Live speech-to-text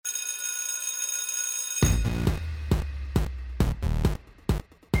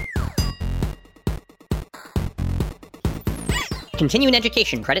Continuing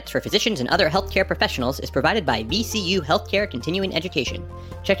education credits for physicians and other healthcare professionals is provided by VCU Healthcare Continuing Education.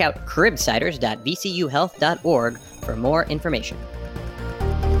 Check out cribsiders.vcuhealth.org for more information.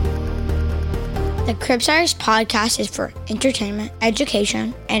 The Cribsiders podcast is for entertainment,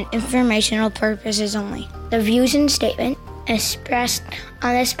 education, and informational purposes only. The views and statements expressed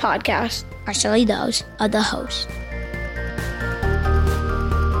on this podcast are solely those of the host.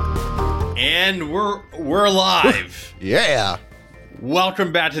 And we're live. Yeah.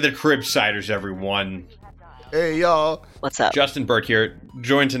 Welcome back to the Cribsiders, everyone. Hey, y'all. What's up? Justin Burke here,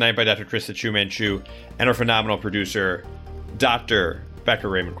 joined tonight by Dr. Krista Chu-Manchu and our phenomenal producer, Dr. Becca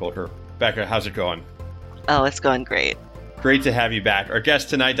Raymond Colker. Becca, how's it going? Oh, it's going great. Great to have you back. Our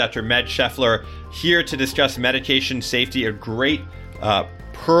guest tonight, Dr. Margaret Scheffler, here to discuss medication safety, a great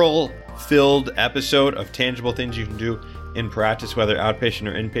pearl-filled episode of tangible things you can do in practice, whether outpatient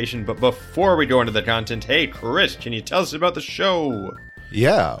or inpatient. But before we go into the content, hey, Chris, can you tell us about the show?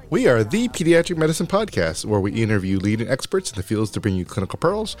 Yeah, we are the Pediatric Medicine Podcast, where we interview leading experts in the fields to bring you clinical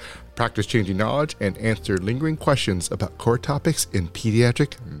pearls, practice-changing knowledge, and answer lingering questions about core topics in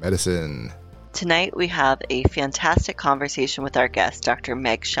pediatric medicine. Tonight, we have a fantastic conversation with our guest, Dr.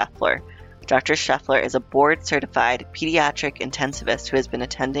 Margaret Scheffler. Dr. Scheffler is a board-certified pediatric intensivist who has been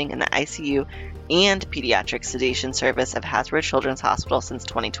attending in the ICU and pediatric sedation service of Hasbro Children's Hospital since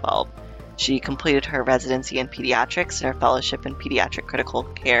 2012. She completed her residency in pediatrics and her fellowship in pediatric critical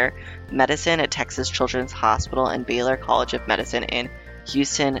care medicine at Texas Children's Hospital and Baylor College of Medicine in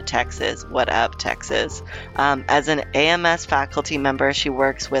Houston, Texas. What up, Texas? As an AMS faculty member, she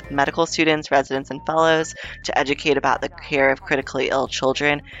works with medical students, residents, and fellows to educate about the care of critically ill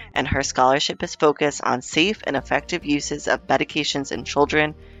children, and her scholarship is focused on safe and effective uses of medications in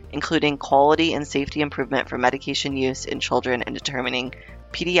children, including quality and safety improvement for medication use in children and determining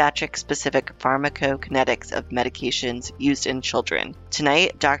pediatric-specific pharmacokinetics of medications used in children.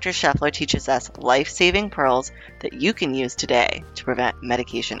 Tonight, Dr. Scheffler teaches us life-saving pearls that you can use today to prevent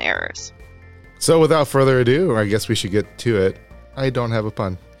medication errors. So without further ado, I guess we should get to it. I don't have a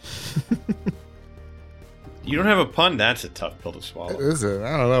pun. You don't have a pun? That's a tough pill to swallow. Is it?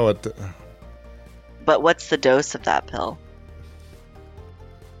 I don't know what But what's the dose of that pill?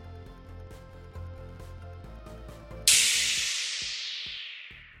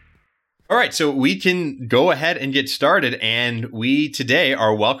 All right, so we can go ahead and get started, and we today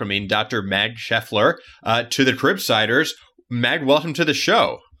are welcoming Dr. Margaret Scheffler to the Cribsiders. Mag, welcome to the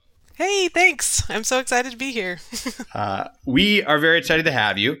show. Hey, thanks. I'm so excited to be here. We are very excited to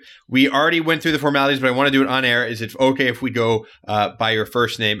have you. We already went through the formalities, but I want to do it on air. Is it okay if we go by your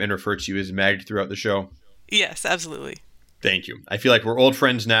first name and refer to you as Mag throughout the show? Yes, absolutely. Thank you. I feel like we're old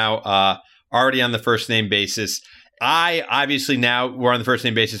friends now, already on the first name basis. Obviously now we're on the first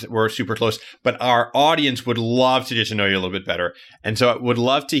name basis, we're super close, but our audience would love to get to know you a little bit better. And so I would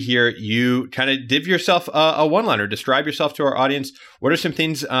love to hear you kind of give yourself a one-liner, describe yourself to our audience. What are some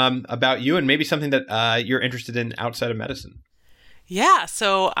things about you and maybe something that you're interested in outside of medicine? Yeah,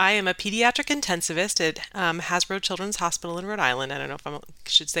 so I am a pediatric intensivist at Hasbro Children's Hospital in Rhode Island. I don't know if I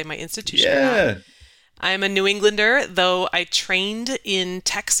should say my institution or not. I'm a New Englander, though I trained in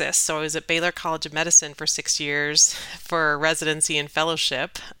Texas, so I was at Baylor College of Medicine for 6 years for residency and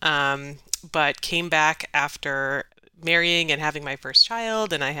fellowship, but came back after marrying and having my first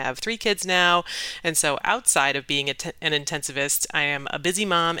child, and I have 3 kids now. And so outside of being an intensivist, I am a busy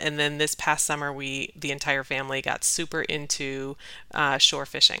mom. And then this past summer, the entire family got super into shore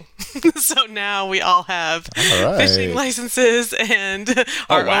fishing. So now we all have fishing licenses and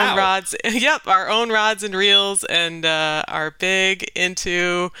our own rods. Yep, our own rods and reels, and are big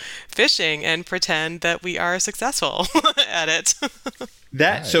into fishing and pretend that we are successful at it.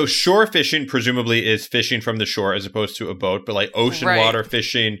 So shore fishing presumably is fishing from the shore as opposed to a boat, but like ocean water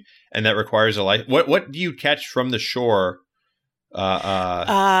fishing, and that requires a license. What do you catch from the shore?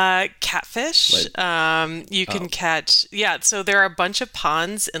 Catfish. You can catch, so there are a bunch of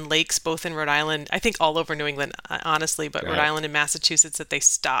ponds and lakes both in Rhode Island, I think all over New England, honestly, but Rhode Island and Massachusetts that they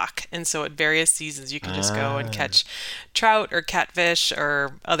stock. And so at various seasons, you can just go and catch trout or catfish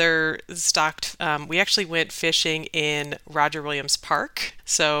or other stocked. We actually went fishing in Roger Williams Park,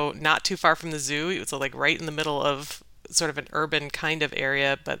 so not too far from the zoo. It was like right in the middle of sort of an urban kind of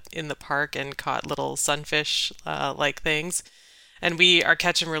area, but in the park, and caught little sunfish like things. And we are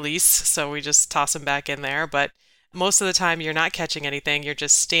catch and release, so we just toss them back in there. But most of the time, you're not catching anything. You're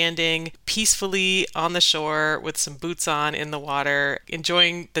just standing peacefully on the shore with some boots on in the water,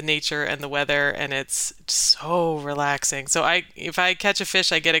 enjoying the nature and the weather, and it's so relaxing. So if I catch a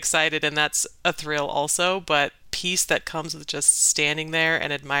fish, I get excited, and that's a thrill also. But peace that comes with just standing there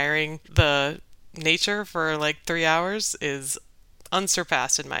and admiring the nature for like 3 hours is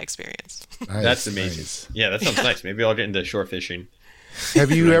unsurpassed in my experience. Nice, That's amazing. Nice. Yeah, that sounds nice. Maybe I'll get into shore fishing.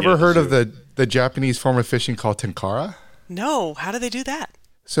 Have you ever heard of the Japanese form of fishing called tenkara? No, how do they do that?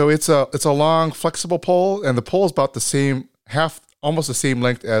 So it's a long, flexible pole, and the pole is about the same almost the same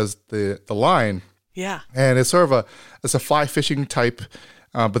length as the line. Yeah. And it's sort of it's a fly fishing type,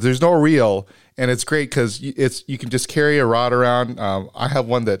 but there's no reel, and it's great because you can just carry a rod around. I have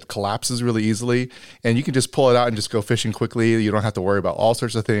one that collapses really easily, and you can just pull it out and just go fishing quickly. You don't have to worry about all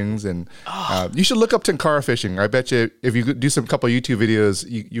sorts of things. And you should look up tenkara fishing. I bet you if you do some couple YouTube videos,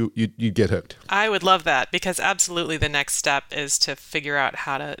 you'd get hooked. I would love that, because absolutely the next step is to figure out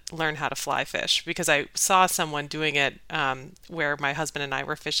how to learn how to fly fish, because I saw someone doing it where my husband and I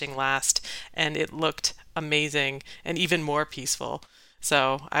were fishing last, and it looked amazing and even more peaceful.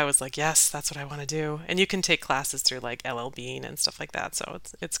 So I was like, yes, that's what I want to do. And you can take classes through like LL Bean and stuff like that. So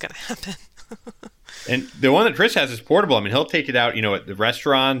it's going to happen. And the one that Chris has is portable. I mean, he'll take it out, at the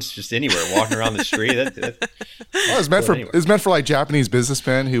restaurants, just anywhere, walking around the street. It's meant for like Japanese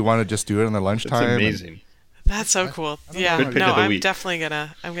businessmen who want to just do it in their lunchtime. That's amazing. That's so cool. Yeah. Good pick No, of the I'm week. definitely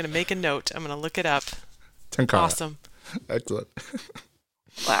I'm gonna make a note. I'm gonna look it up. Tenkara. Awesome. Excellent.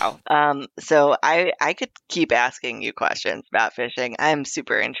 Wow. So I could keep asking you questions about fishing. I'm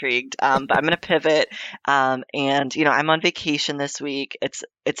super intrigued. But I'm going to pivot. And I'm on vacation this week. It's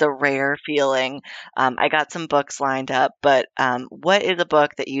a rare feeling. I got some books lined up, but what is a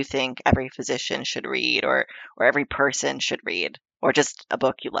book that you think every physician should read, or every person should read, or just a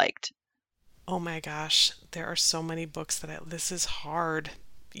book you liked? Oh my gosh, there are so many books this is hard.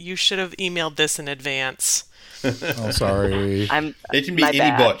 You should have emailed this in advance. Oh, sorry. It can be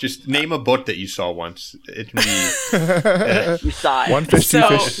any book. Just name a book that you saw once. It can be. You saw it. One fish, two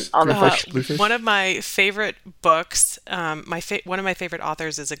fish, three fish, blue fish. One of my favorite books, one of my favorite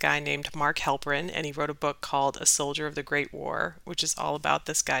authors is a guy named Mark Halperin, and he wrote a book called A Soldier of the Great War, which is all about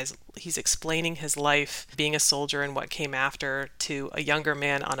he's explaining his life being a soldier and what came after to a younger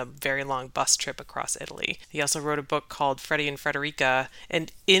man on a very long bus trip across Italy. He also wrote a book called Freddie and Frederica,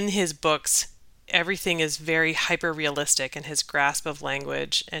 and in his books, everything is very hyper-realistic, and his grasp of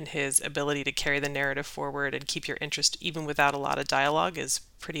language and his ability to carry the narrative forward and keep your interest even without a lot of dialogue is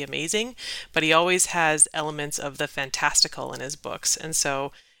pretty amazing. But he always has elements of the fantastical in his books. And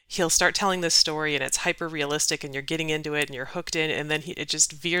so he'll start telling this story and it's hyper-realistic and you're getting into it and you're hooked in, and then it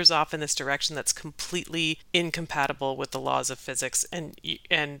just veers off in this direction that's completely incompatible with the laws of physics, and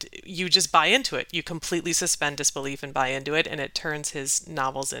you just buy into it. You completely suspend disbelief and buy into it, and it turns his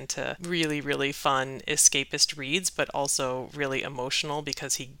novels into really, really fun escapist reads, but also really emotional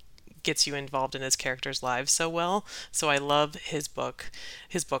because he gets you involved in his characters' lives so well. So I love his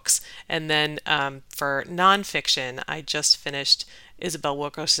books. And then for nonfiction, I just finished Isabel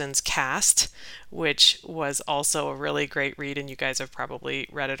Wilkerson's Cast, which was also a really great read, and you guys have probably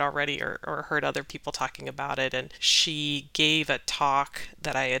read it already or heard other people talking about it. And she gave a talk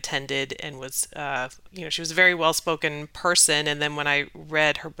that I attended and was, she was a very well-spoken person. And then when I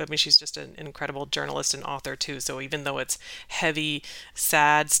read her, she's just an incredible journalist and author too. So even though it's heavy,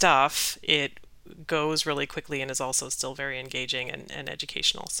 sad stuff, it goes really quickly and is also still very engaging and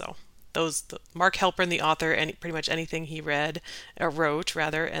educational. So Mark Halperin, the author, and pretty much anything he wrote,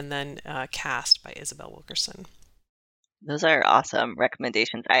 and then Cast by Isabel Wilkerson. Those are awesome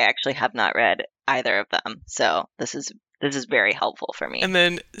recommendations. I actually have not read either of them, so this is very helpful for me. And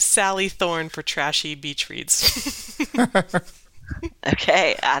then Sally Thorne for trashy beach reads.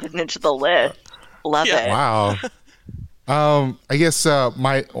 Okay, added into the list. Love it. Wow. I guess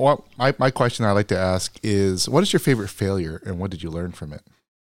my question I like to ask is, what is your favorite failure, and what did you learn from it?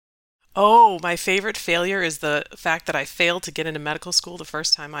 Oh, my favorite failure is the fact that I failed to get into medical school the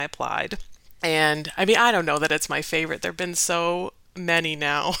first time I applied. And I don't know that it's my favorite. There have been so many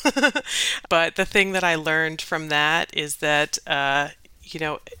now. But the thing that I learned from that is that,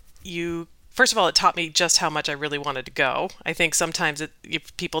 first of all, it taught me just how much I really wanted to go. I think sometimes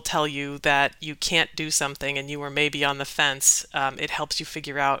if people tell you that you can't do something and you were maybe on the fence, it helps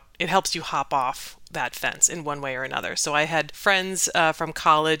you hop off that fence in one way or another. So I had friends from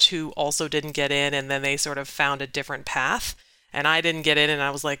college who also didn't get in, and then they sort of found a different path. And I didn't get in, and I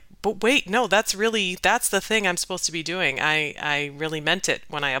was like, but wait, no, that's the thing I'm supposed to be doing. I really meant it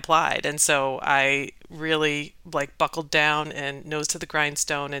when I applied. And so I really buckled down and nose to the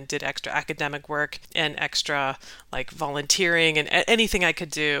grindstone and did extra academic work and extra volunteering and anything I could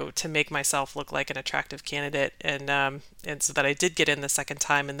do to make myself look like an attractive candidate. And so that I did get in the second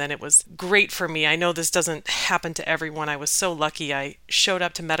time, and then it was great for me. I know this doesn't happen to everyone. I was so lucky. I showed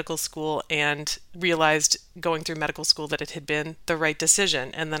up to medical school and realized going through medical school that it had been the right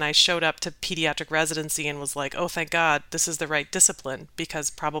decision. And then I I showed up to pediatric residency and was like, oh, thank God, this is the right discipline, because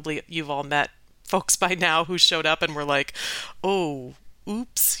probably you've all met folks by now who showed up and were like, oh,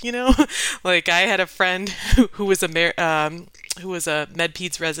 oops, like I had a friend who was a med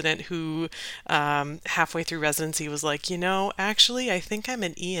peds resident who halfway through residency was like, actually, I think I'm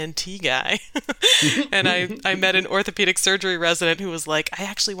an ENT guy. And I met an orthopedic surgery resident who was like, I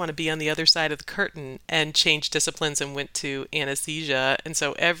actually want to be on the other side of the curtain, and changed disciplines and went to anesthesia. And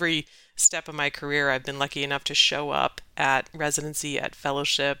so every step of my career, I've been lucky enough to show up at residency, at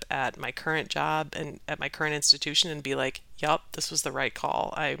fellowship, at my current job, and at my current institution, and be like, yup, this was the right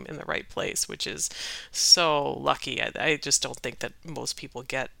call. I'm in the right place, which is so lucky. I just don't think that most people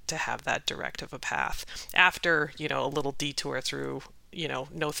get to have that direct of a path after, a little detour through,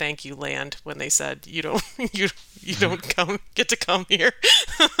 no thank you land, when they said, you don't get to come here.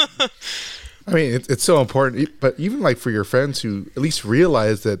 I mean, it's so important, but even like for your friends who at least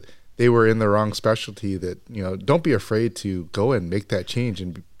realize that they were in the wrong specialty, that, don't be afraid to go and make that change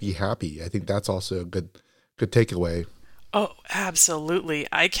and be happy. I think that's also a good takeaway. Oh, absolutely.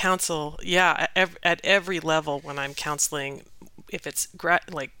 I counsel, at every level when I'm counseling, if it's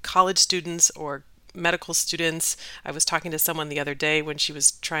like college students or medical students. I was talking to someone the other day when she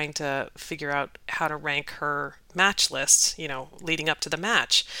was trying to figure out how to rank her match list, leading up to the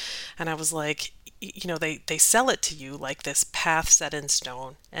match. And I was like, they sell it to you like this path set in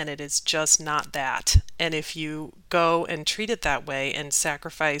stone, and it is just not that. And if you go and treat it that way and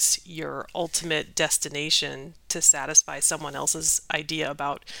sacrifice your ultimate destination to satisfy someone else's idea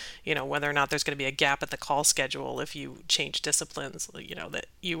about, whether or not there's going to be a gap at the call schedule if you change disciplines, that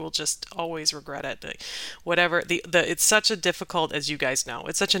you will just always regret it. Whatever, it's such a difficult, as you guys know,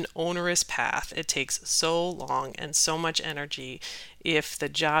 it's such an onerous path. It takes so long and so much energy. If the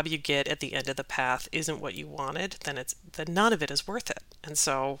job you get at the end of the path isn't what you wanted, then none of it is worth it. And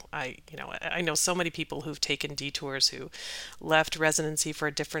so I know so many people who've taken detours, who left residency for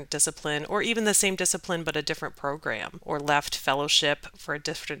a different discipline, or even the same discipline but a different program, or left fellowship for a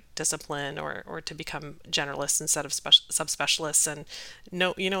different discipline, or to become generalists instead of subspecialists. And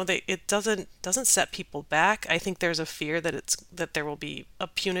it doesn't set people back. I think there's a fear that there will be a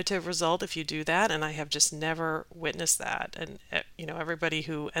punitive result if you do that, and I have just never witnessed that. And everybody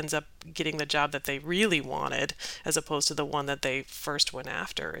who ends up getting the job that they really wanted, as opposed to the one that they first went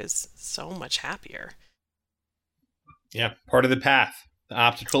after, is so much happier. Yeah, part of the path. The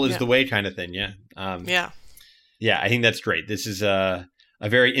obstacle is the way, kind of thing. Yeah. Yeah, I think that's great. This is a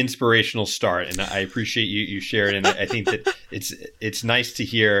very inspirational start, and I appreciate you sharing. And I think that it's nice to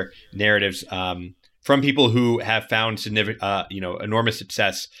hear narratives from people who have found significant, enormous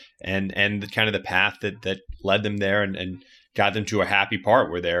success, and kind of the path that led them there and got them to a happy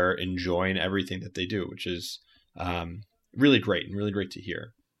part where they're enjoying everything that they do, which is really great and really great to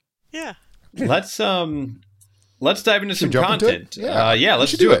hear. Yeah. Let's dive into some content.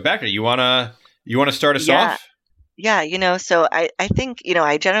 Let's do it. Becca, you wanna start us off? Yeah, so I think,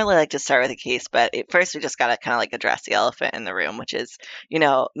 I generally like to start with a case, but first we just got to kind of like address the elephant in the room, which is,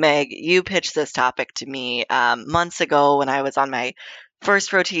 Meg, you pitched this topic to me months ago when I was on my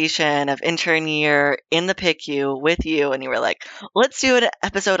first rotation of intern year in the PICU with you, and you were like, let's do an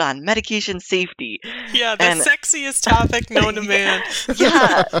episode on medication safety. Yeah, the sexiest topic known to man.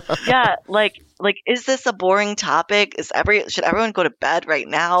 Yeah. Like, is this a boring topic? Should everyone go to bed right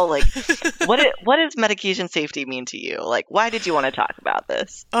now? Like, what does medication safety mean to you? Like, why did you want to talk about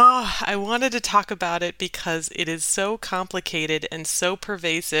this? Oh, I wanted to talk about it because it is so complicated and so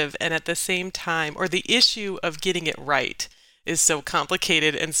pervasive, and at the same time, or the issue of getting it right is so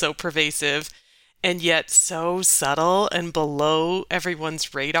complicated and so pervasive, and yet so subtle and below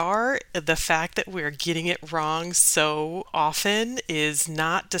everyone's radar. The fact that we're getting it wrong so often is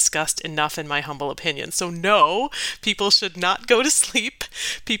not discussed enough, in my humble opinion. So no, people should not go to sleep.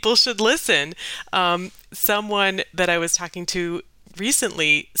 People should listen. Someone that I was talking to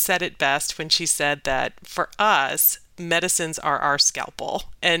recently said it best when she said that for us, medicines are our scalpel.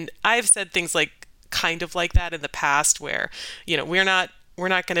 And I've said things like kind of like that in the past, where, we're not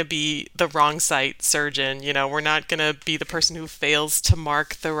going to be the wrong site surgeon. We're not going to be the person who fails to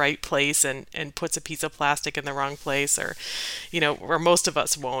mark the right place and puts a piece of plastic in the wrong place, or most of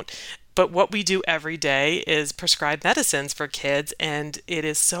us won't. But what we do every day is prescribe medicines for kids, and it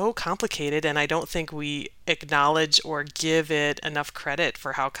is so complicated, and I don't think we acknowledge or give it enough credit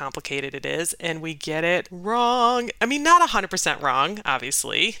for how complicated it is, and we get it wrong. I mean, not 100% wrong,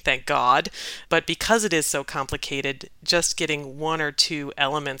 obviously, thank God, but because it is so complicated, just getting one or two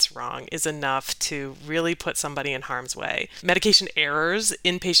elements wrong is enough to really put somebody in harm's way. Medication errors,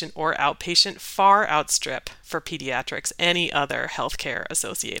 inpatient or outpatient, far outstrip for pediatrics any other healthcare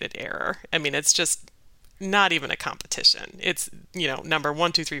associated error. I mean, it's just not even a competition. It's, number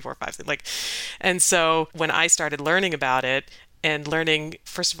 1, 2, 3, 4, 5. And so when I started learning about it and learning,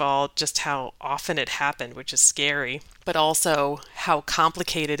 first of all, just how often it happened, which is scary, but also how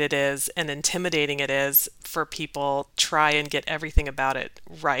complicated it is and intimidating it is for people try and get everything about it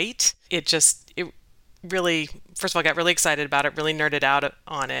right. It really, first of all, I got really excited about it, really nerded out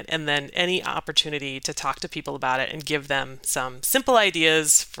on it. And then any opportunity to talk to people about it and give them some simple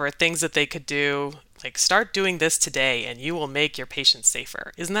ideas for things that they could do, like start doing this today and you will make your patients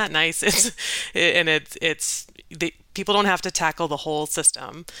safer. Isn't that nice? People don't have to tackle the whole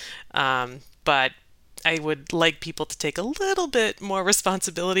system, but I would like people to take a little bit more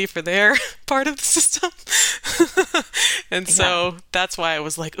responsibility for their part of the system. And so that's why I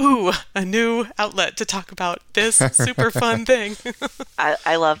was like, ooh, a new outlet to talk about this super fun thing.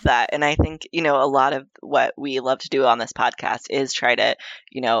 I love that. And I think, a lot of what we love to do on this podcast is try to,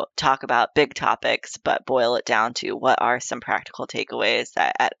 talk about big topics, but boil it down to what are some practical takeaways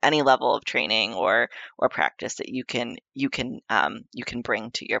that at any level of training or practice that you can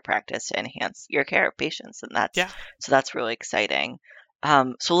bring to your practice to enhance your care of patients. And that's really exciting.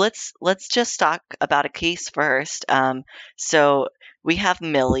 So let's just talk about a case first. So we have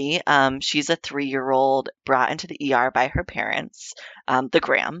Millie. She's a 3-year-old brought into the ER by her parents, the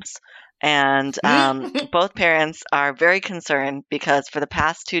Grahams. And both parents are very concerned because for the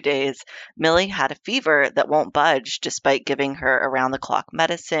past 2 days, Millie had a fever that won't budge despite giving her around-the-clock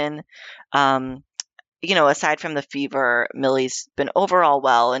medicine. Aside from the fever, Millie's been overall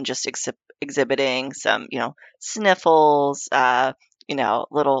well and just exhibiting some, sniffles,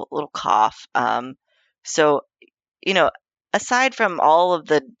 little cough. So, aside from all of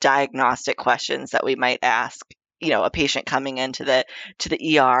the diagnostic questions that we might ask, a patient coming into the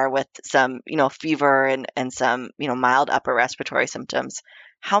ER with some, fever and some, mild upper respiratory symptoms,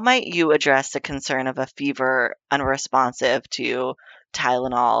 how might you address the concern of a fever unresponsive to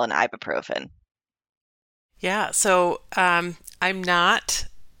Tylenol and ibuprofen? Yeah, so I'm not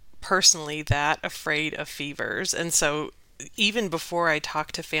personally that afraid of fevers. And so even before I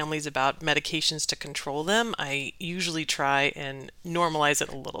talk to families about medications to control them, I usually try and normalize it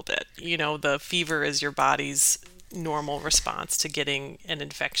a little bit. The fever is your body's normal response to getting an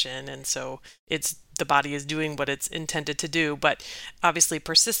infection. And so the body is doing what it's intended to do. But obviously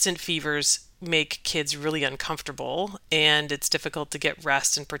persistent fevers make kids really uncomfortable, and it's difficult to get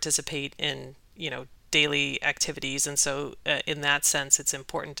rest and participate in, daily activities. And so in that sense, it's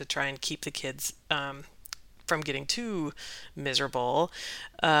important to try and keep the kids from getting too miserable.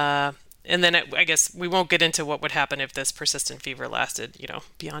 And then I guess we won't get into what would happen if this persistent fever lasted,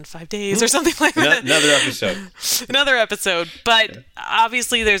 beyond 5 days or something like that. Another episode. But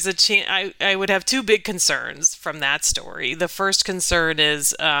obviously there's a chance. I would have two big concerns from that story. The first concern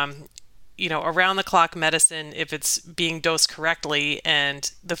is, around-the-clock medicine, if it's being dosed correctly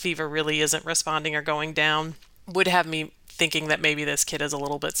and the fever really isn't responding or going down, would have me thinking that maybe this kid is a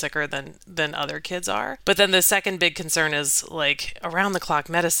little bit sicker than other kids are. But then the second big concern is, around-the-clock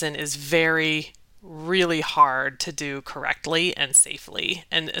medicine is really hard to do correctly and safely.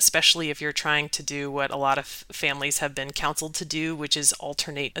 And especially if you're trying to do what a lot of families have been counseled to do, which is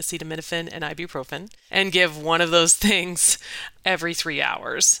alternate acetaminophen and ibuprofen, and give one of those things every 3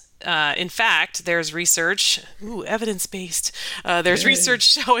 hours. In fact, there's research, evidence-based, there's research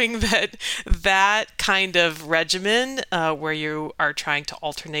showing that kind of regimen where you are trying to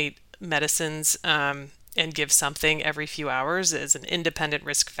alternate medicines and give something every few hours is an independent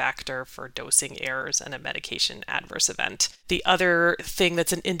risk factor for dosing errors and a medication adverse event. The other thing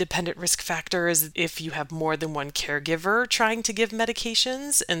that's an independent risk factor is if you have more than one caregiver trying to give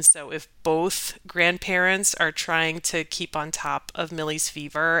medications. And so if both grandparents are trying to keep on top of Millie's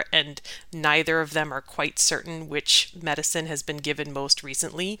fever and neither of them are quite certain which medicine has been given most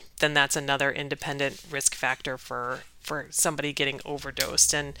recently, then that's another independent risk factor for somebody getting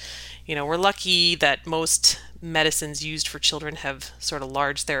overdosed. And, we're lucky that most medicines used for children have sort of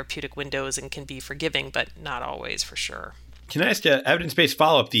large therapeutic windows and can be forgiving, but not always for sure. Can I ask you, evidence-based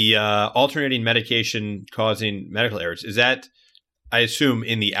follow-up, the alternating medication causing medical errors, is that, I assume,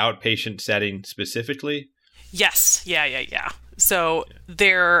 in the outpatient setting specifically? Yes. Yeah. So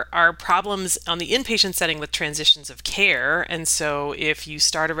there are problems on the inpatient setting with transitions of care. And so if you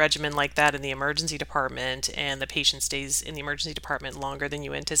start a regimen like that in the emergency department and the patient stays in the emergency department longer than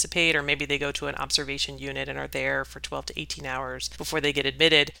you anticipate, or maybe they go to an observation unit and are there for 12 to 18 hours before they get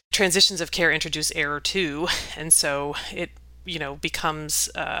admitted, transitions of care introduce error too. And so it becomes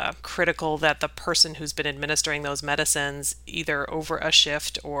critical that the person who's been administering those medicines, either over a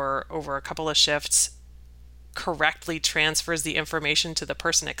shift or over a couple of shifts, correctly transfers the information to the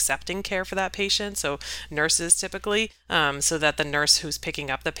person accepting care for that patient. So nurses typically, so that the nurse who's picking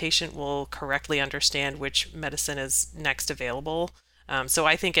up the patient will correctly understand which medicine is next available. So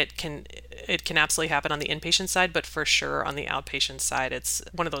I think it can absolutely happen on the inpatient side, but for sure on the outpatient side, it's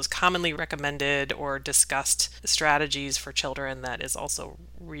one of those commonly recommended or discussed strategies for children that is also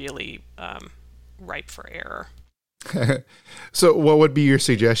really ripe for error. So what would be your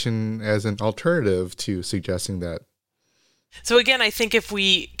suggestion as an alternative to suggesting that? So again, I think if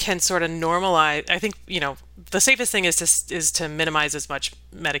we can sort of normalize, I think, the safest thing is to minimize as much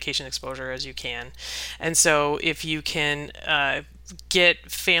medication exposure as you can. And so if you can get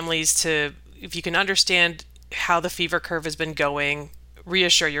families if you can understand how the fever curve has been going,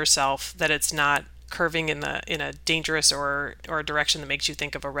 reassure yourself that it's not curving in a dangerous or a direction that makes you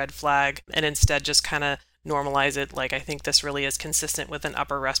think of a red flag, and instead just kind of normalize it. Like, I think this really is consistent with an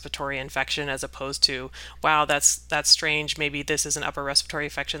upper respiratory infection, as opposed to, wow, that's strange. Maybe this is an upper respiratory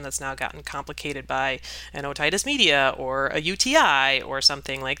infection that's now gotten complicated by an otitis media or a UTI or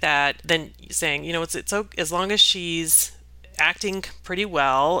something like that. Then saying, it's as long as she's acting pretty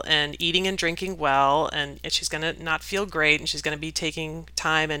well and eating and drinking well, and she's going to not feel great, and she's going to be taking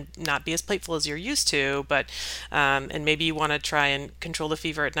time and not be as plateful as you're used to, but and maybe you want to try and control the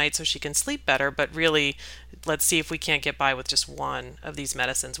fever at night so she can sleep better, but really let's see if we can't get by with just one of these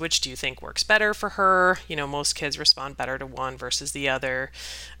medicines. Which do you think works better for her? Most kids respond better to one versus the other.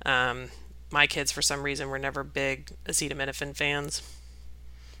 My kids, for some reason, were never big acetaminophen fans,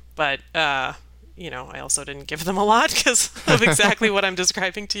 but I also didn't give them a lot because of exactly what I'm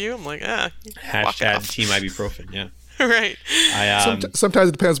describing to you. I'm like, hashtag team ibuprofen, yeah. Right. Sometimes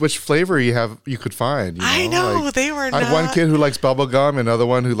it depends which flavor you could find. I know, like, they were not. I have one kid who likes bubble gum, another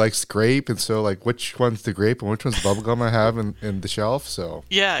one who likes grape, and so like which one's the grape and which one's the bubble gum I have in the shelf. So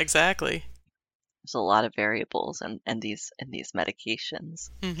yeah, exactly. There's a lot of variables in these medications.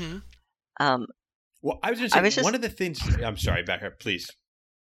 Mm-hmm. Well, I was just one of the things. I'm sorry, back up, please.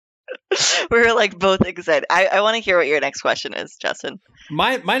 We were like both excited. I want to hear what your next question is, Justin.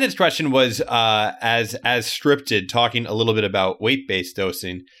 My next question was as scripted, talking a little bit about weight-based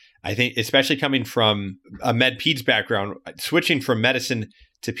dosing. I think, especially coming from a med peds background, switching from medicine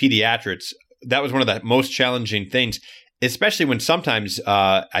to pediatrics, that was one of the most challenging things. Especially when sometimes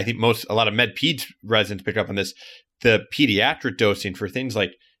I think a lot of med peds residents pick up on this, the pediatric dosing for things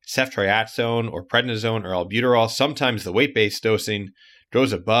like ceftriaxone or prednisone or albuterol. Sometimes the weight-based dosing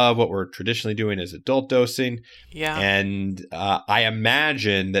goes above what we're traditionally doing as adult dosing. Yeah. And I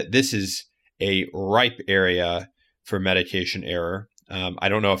imagine that this is a ripe area for medication error. I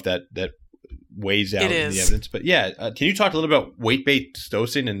don't know if that weighs out in the evidence, but yeah. Can you talk a little about weight-based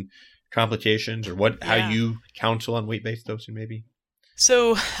dosing and complications, or how you counsel on weight-based dosing maybe?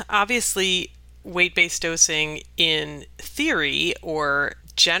 So obviously weight-based dosing in theory or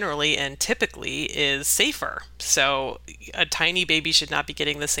generally and typically is safer. So a tiny baby should not be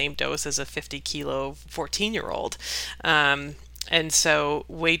getting the same dose as a 50 kilo 14-year-old. And so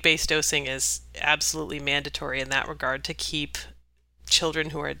weight-based dosing is absolutely mandatory in that regard to keep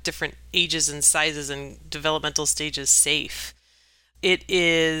children who are at different ages and sizes and developmental stages safe. It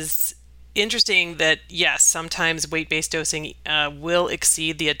is interesting that, yes, sometimes weight-based dosing will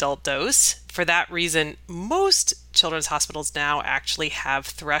exceed the adult dose. For that reason, most children's hospitals now actually have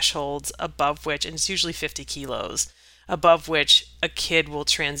thresholds above which, and it's usually 50 kilos, above which a kid will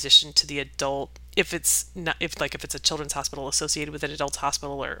transition to the adult. If it's a children's hospital associated with an adult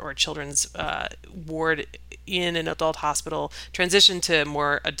hospital or a children's ward in an adult hospital, transition to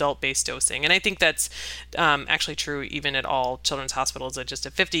more adult-based dosing. And I think that's actually true even at all children's hospitals. At just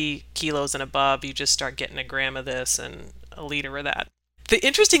at 50 kilos and above, you just start getting a gram of this and a liter of that. The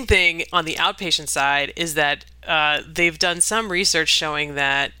interesting thing on the outpatient side is that they've done some research showing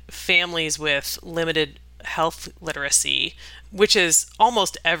that families with limited health literacy, which is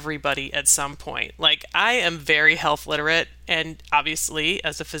almost everybody at some point. Like, I am very health literate, and obviously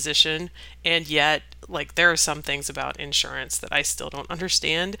as a physician, and yet like there are some things about insurance that I still don't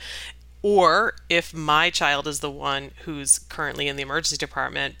understand. Or if my child is the one who's currently in the emergency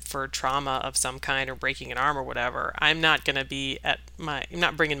department for trauma of some kind or breaking an arm or whatever, I'm not bringing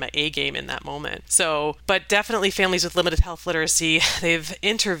my A game in that moment. So, but definitely families with limited health literacy, they've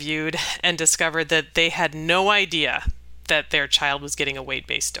interviewed and discovered that they had no idea that their child was getting a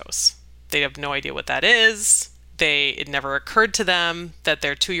weight-based dose. They have no idea what that is. It never occurred to them that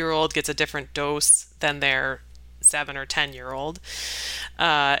their 2-year-old gets a different dose than their 7 or 10-year-old.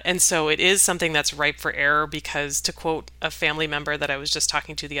 And so it is something that's ripe for error because, to quote a family member that I was just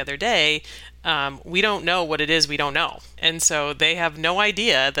talking to the other day, we don't know what it is we don't know. And so they have no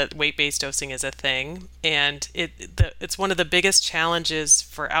idea that weight-based dosing is a thing. And it's one of the biggest challenges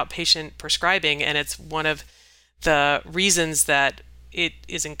for outpatient prescribing, and it's one of the reasons that it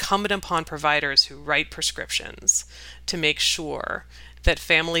is incumbent upon providers who write prescriptions to make sure that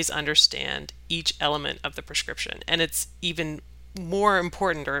families understand each element of the prescription. And it's even more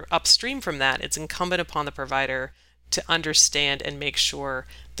important, or upstream from that, it's incumbent upon the provider to understand and make sure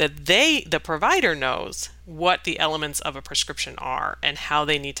that the provider knows what the elements of a prescription are and how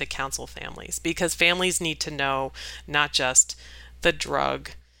they need to counsel families. Because families need to know not just the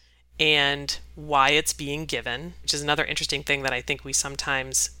drug and why it's being given, which is another interesting thing that I think we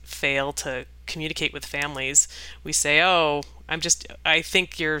sometimes fail to communicate with families. We say, oh, I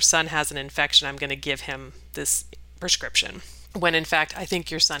think your son has an infection, I'm going to give him this prescription. When in fact, I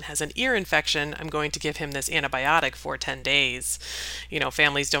think your son has an ear infection, I'm going to give him this antibiotic for 10 days.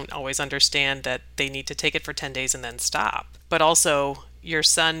 Families don't always understand that they need to take it for 10 days and then stop. But also, your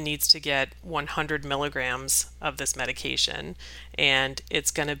son needs to get 100 milligrams of this medication, and it's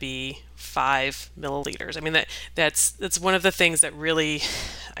going to be 5 milliliters. I mean, that's one of the things that really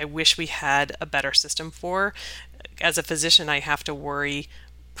I wish we had a better system for. As a physician, I have to worry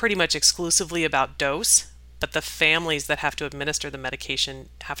pretty much exclusively about dose, but the families that have to administer the medication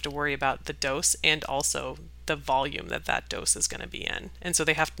have to worry about the dose and also the volume that dose is going to be in. And so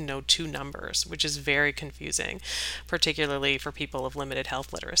they have to know 2 numbers, which is very confusing, particularly for people of limited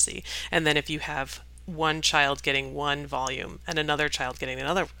health literacy. And then if you have one child getting one volume and another child getting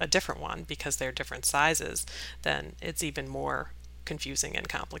a different one because they're different sizes, then it's even more confusing and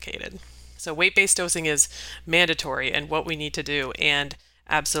complicated. So weight-based dosing is mandatory and what we need to do, and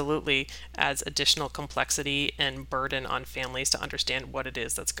absolutely adds additional complexity and burden on families to understand what it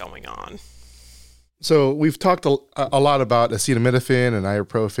is that's going on. So we've talked a lot about acetaminophen and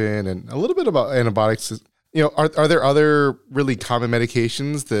ibuprofen and a little bit about antibiotics. Are there other really common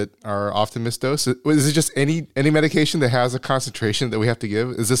medications that are often misdosed? Is it just any medication that has a concentration that we have to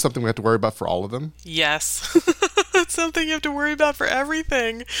give? Is this something we have to worry about for all of them? Yes. It's something you have to worry about for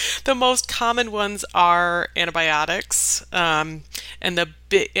everything. The most common ones are antibiotics, and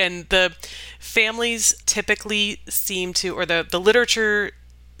the families typically seem to, or the literature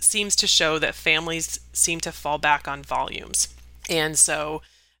seems to show that families seem to fall back on volumes. And so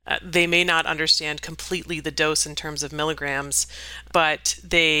they may not understand completely the dose in terms of milligrams, but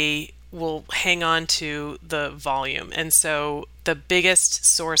they will hang on to the volume. And so the biggest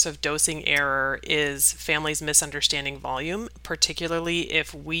source of dosing error is families misunderstanding volume, particularly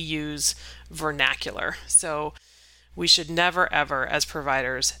if we use vernacular. So we should never, ever, as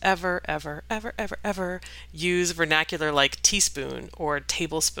providers, ever use vernacular like teaspoon or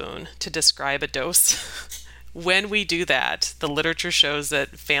tablespoon to describe a dose. When we do that, the literature shows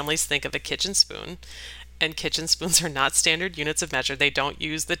that families think of a kitchen spoon, and kitchen spoons are not standard units of measure. They don't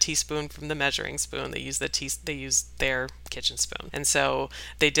use the teaspoon from the measuring spoon. They use their kitchen spoon. And so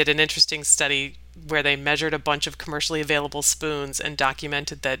they did an interesting study where they measured a bunch of commercially available spoons and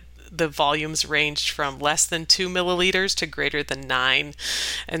documented that the volumes ranged from less than 2 milliliters to greater than 9.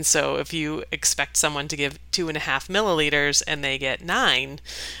 And so if you expect someone to give 2.5 milliliters and they get 9,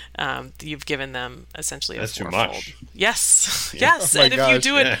 you've given them essentially a fourfold. That's too much. Yes. Yeah. Yes. Oh, and if you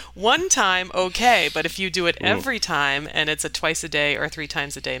do it one time, okay. But if you do it every time and it's a twice a day or 3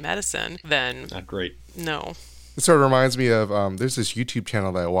 times a day medicine, then not great. No. It sort of reminds me of, there's this YouTube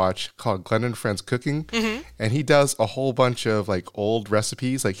channel that I watch called Glenn and Friends Cooking, and he does a whole bunch of like old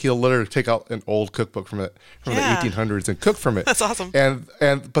recipes. Like he'll literally take out an old cookbook from the 1800s and cook from it. That's awesome.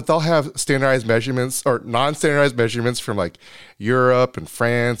 But they'll have standardized measurements or non-standardized measurements from like Europe and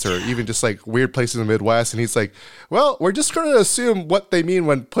France or even just like weird places in the Midwest. And he's like, well, we're just going to assume what they mean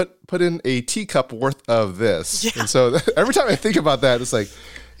when put in a teacup worth of this. Yeah. And so every time I think about that, it's like,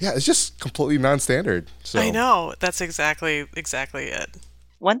 yeah, it's just completely non-standard. So. I know. That's exactly it.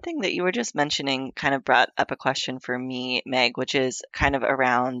 One thing that you were just mentioning kind of brought up a question for me, Meg, which is kind of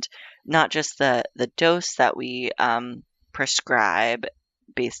around not just the dose that we prescribe,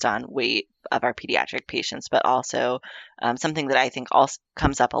 based on weight of our pediatric patients, but also something that I think also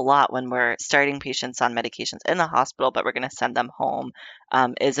comes up a lot when we're starting patients on medications in the hospital, but we're going to send them home,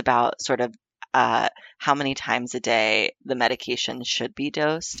 is about sort of how many times a day the medication should be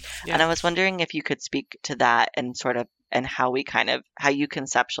dosed. Yeah. And I was wondering if you could speak to that and sort of and how you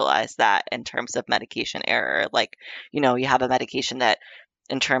conceptualize that in terms of medication error. Like, you have a medication that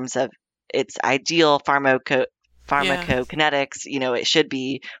in terms of its ideal pharmacokinetics, it should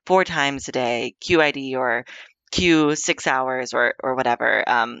be 4 times a day, QID or Q 6 hours or whatever.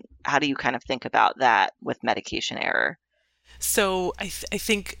 How do you kind of think about that with medication error? So I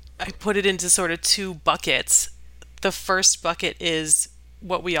think I put it into sort of 2 buckets. The first bucket is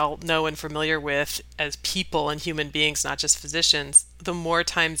what we all know and familiar with as people and human beings, not just physicians. The more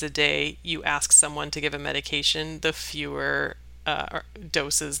times a day you ask someone to give a medication, the fewer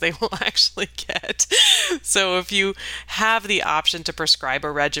doses they will actually get. So if you have the option to prescribe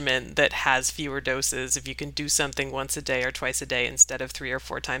a regimen that has fewer doses, if you can do something once a day or twice a day instead of 3 or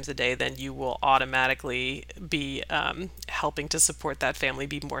 4 times a day, then you will automatically be helping to support that family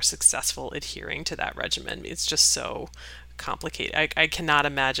be more successful adhering to that regimen. It's just so complicated. I cannot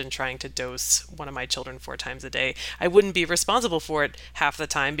imagine trying to dose one of my children 4 times a day. I wouldn't be responsible for it half the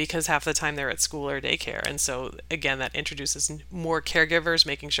time because half the time they're at school or daycare. And so again, that introduces more caregivers,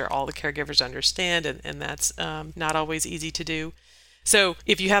 making sure all the caregivers understand, and that's not always easy to do. So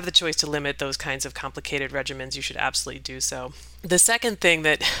if you have the choice to limit those kinds of complicated regimens, you should absolutely do so. The second thing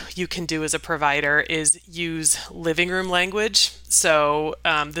that you can do as a provider is use living room language. So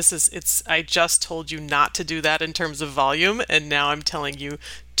I just told you not to do that in terms of volume, and now I'm telling you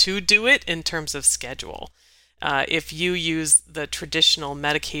to do it in terms of schedule. If you use the traditional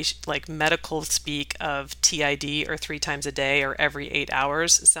medication, like medical speak of TID or 3 times a day or every 8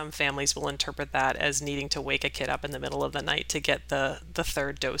 hours, some families will interpret that as needing to wake a kid up in the middle of the night to get the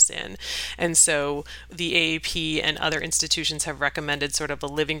 3rd dose in. And so the AAP and other institutions have recommended sort of a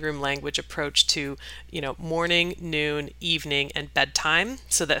living room language approach to, morning, noon, evening, and bedtime,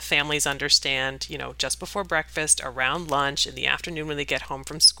 so that families understand, just before breakfast, around lunch, in the afternoon when they get home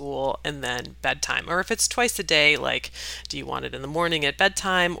from school, and then bedtime. Or if it's twice a day, like, do you want it in the morning at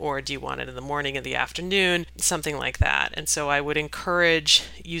bedtime, or do you want it in the morning in the afternoon, something like that. And so I would encourage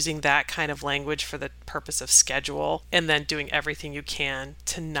using that kind of language for the purpose of schedule, and then doing everything you can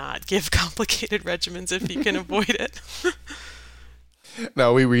to not give complicated regimens if you can avoid it.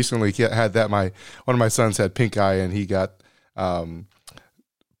 No, we recently had that. One of my sons had pink eye, and he got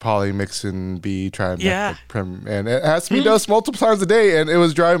polymyxin B trimethoprim, and it has to be dosed multiple times a day, and it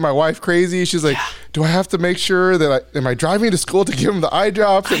was driving my wife crazy. She's like, do I have to make sure that am I driving to school to give him the eye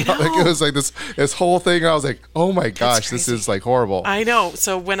drops? And it was like this whole thing. And I was like, oh my gosh, this is like horrible. I know.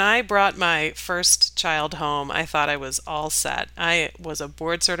 So when I brought my first child home, I thought I was all set. I was a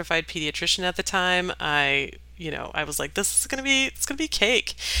board certified pediatrician at the time. I was like, it's gonna be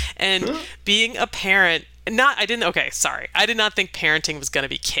cake. And being a parent, I did not think parenting was gonna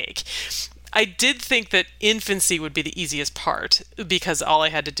be cake. I did think that infancy would be the easiest part because all I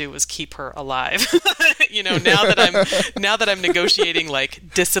had to do was keep her alive. Now that I'm negotiating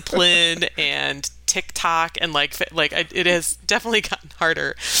like discipline and TikTok and it has definitely gotten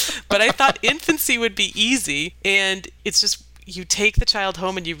harder. But I thought infancy would be easy, and it's just, you take the child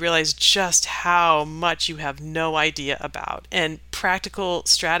home and you realize just how much you have no idea about, and practical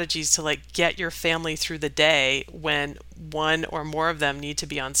strategies to get your family through the day when one or more of them need to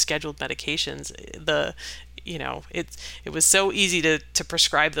be on scheduled medications. It was so easy to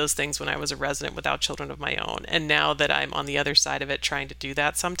prescribe those things when I was a resident without children of my own. And now that I'm on the other side of it trying to do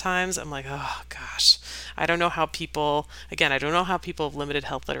that sometimes, I'm like, oh gosh, I don't know how people of limited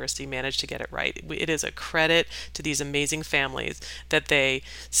health literacy manage to get it right. It is a credit to these amazing families that they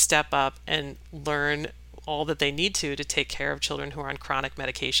step up and learn all that they need to take care of children who are on chronic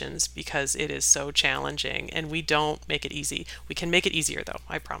medications, because it is so challenging, and we don't make it easy. We can make it easier though,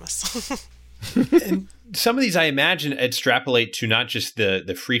 I promise. And some of these, I imagine, extrapolate to not just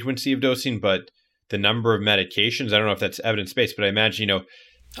the frequency of dosing, but the number of medications. I don't know if that's evidence-based, but I imagine,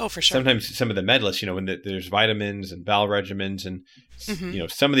 oh, for sure. Sometimes some of the med lists, when there's vitamins and bowel regimens, and,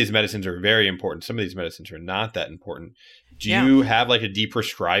 some of these medicines are very important. Some of these medicines are not that important. Do you have like a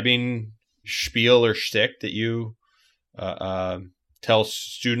deprescribing spiel or shtick that you tell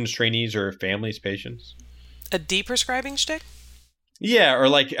students, trainees, or families, patients? A deprescribing shtick? Yeah, or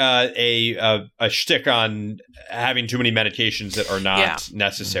like a shtick on having too many medications that are not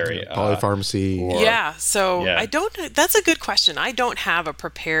necessary. Polypharmacy. I don't. That's a good question. I don't have a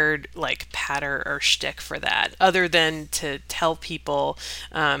prepared patter or shtick for that, other than to tell people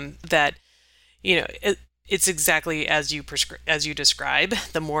that it's exactly as you describe.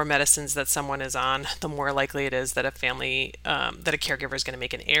 The more medicines that someone is on, the more likely it is that a family, that a caregiver is going to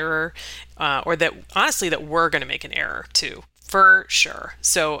make an error, or that honestly that we're going to make an error too. For sure.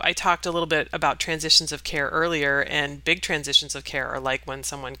 So I talked a little bit about transitions of care earlier, and big transitions of care are like when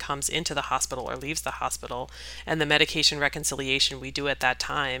someone comes into the hospital or leaves the hospital, and the medication reconciliation we do at that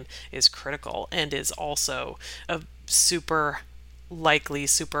time is critical and is also a super likely,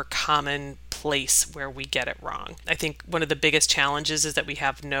 super common place where we get it wrong. I think one of the biggest challenges is that we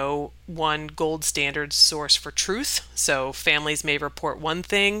have no one gold standard source for truth. So families may report one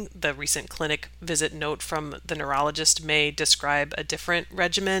thing. The recent clinic visit note from the neurologist may describe a different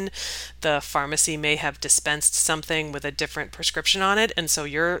regimen. The pharmacy may have dispensed something with a different prescription on it. And so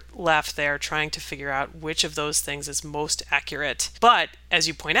you're left there trying to figure out which of those things is most accurate. But as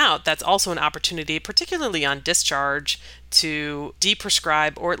you point out, that's also an opportunity, particularly on discharge, to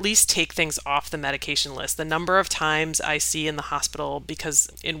deprescribe or at least take things off the medication list. The number of times I see in the hospital, because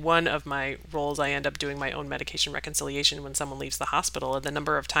in one of my roles I end up doing my own medication reconciliation when someone leaves the hospital, and the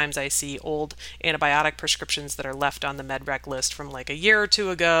number of times I see old antibiotic prescriptions that are left on the MedRec list from like a year or two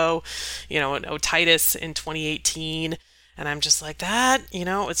ago, an otitis in 2018. And I'm just like, that,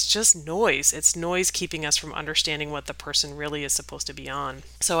 it's just noise. It's noise keeping us from understanding what the person really is supposed to be on.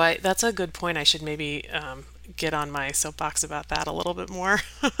 So that's a good point. I should maybe get on my soapbox about that a little bit more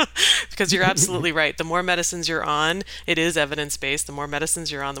because you're absolutely right. The more medicines you're on, it is evidence-based. The more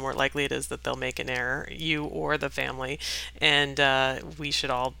medicines you're on, the more likely it is that they'll make an error, you or the family. And we should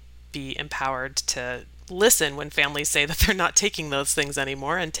all be empowered to listen when families say that they're not taking those things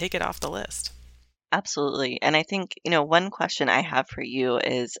anymore and take it off the list. Absolutely. And I think, one question I have for you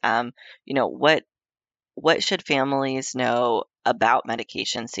is, what should families know about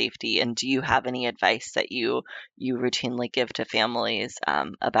medication safety? And do you have any advice that you routinely give to families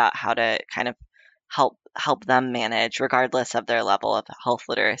about how to kind of help them manage, regardless of their level of health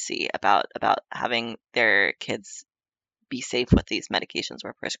literacy, about having their kids be safe with these medications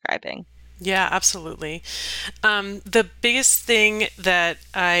we're prescribing? Yeah, absolutely. The biggest thing that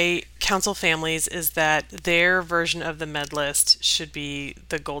I counsel families is that their version of the med list should be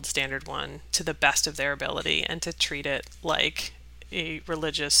the gold standard one to the best of their ability, and to treat it like a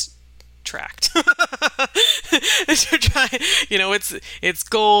religious tract. It's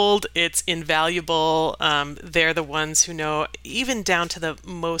gold, it's invaluable. They're the ones who know, even down to the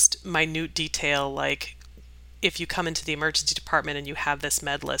most minute detail, like if you come into the emergency department and you have this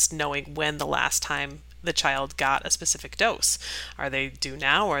med list, knowing when the last time the child got a specific dose. Are they due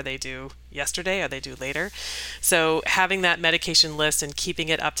now? Are they due yesterday? Are they due later? So having that medication list and keeping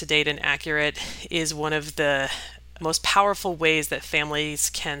it up to date and accurate is one of the most powerful ways that families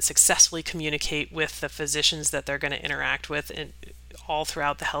can successfully communicate with the physicians that they're going to interact with all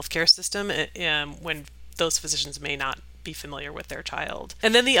throughout the healthcare system, when those physicians may not be familiar with their child.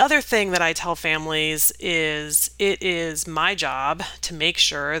 And then the other thing that I tell families is it is my job to make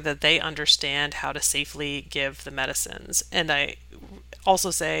sure that they understand how to safely give the medicines. And I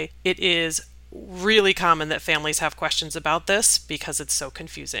also say it is really common that families have questions about this because it's so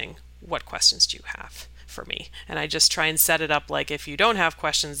confusing. What questions do you have for me? And I just try and set it up like, if you don't have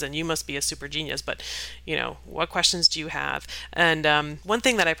questions, then you must be a super genius. But, what questions do you have? And one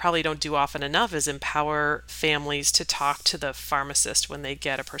thing that I probably don't do often enough is empower families to talk to the pharmacist when they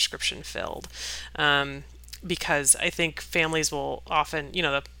get a prescription filled. Because I think families will often,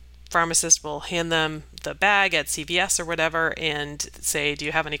 the pharmacist will hand them the bag at CVS or whatever and say, do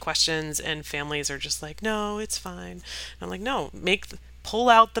you have any questions? And families are just like, no, it's fine. And I'm like, no, pull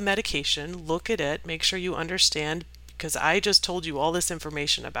out the medication, look at it, make sure you understand, because I just told you all this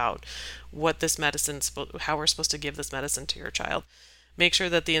information about what this medicine, how we're supposed to give this medicine to your child. Make sure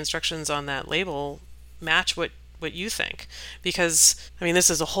that the instructions on that label match what you think, because this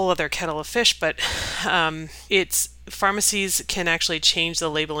is a whole other kettle of fish, but pharmacies can actually change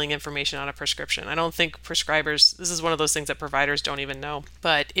the labeling information on a prescription. I don't think prescribers, this is one of those things that providers don't even know,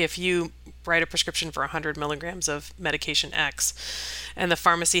 but if you write a prescription for 100 milligrams of medication X and the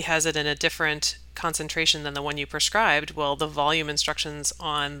pharmacy has it in a different concentration than the one you prescribed, well, the volume instructions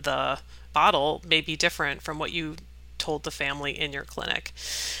on the bottle may be different from what you told the family in your clinic.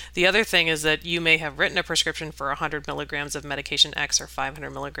 The other thing is that you may have written a prescription for 100 milligrams of medication X or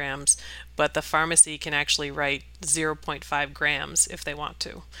 500 milligrams, but the pharmacy can actually write 0.5 grams if they want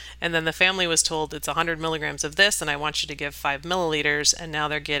to. And then the family was told it's 100 milligrams of this and I want you to give 5 milliliters, and now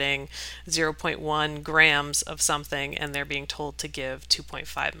they're getting 0.1 grams of something and they're being told to give 2.5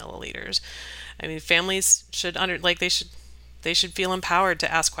 milliliters. Families should they should feel empowered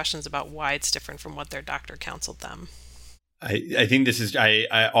to ask questions about why it's different from what their doctor counseled them. I think this is,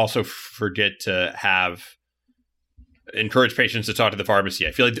 I also forget to have encourage patients to talk to the pharmacy.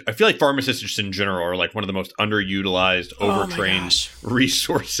 I feel like pharmacists just in general are like one of the most underutilized, overtrained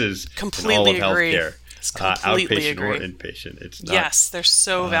resources in all of healthcare. Outpatient or inpatient. It's not, yes, they're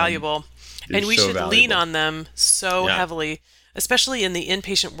so valuable. And we should lean on them heavily, especially in the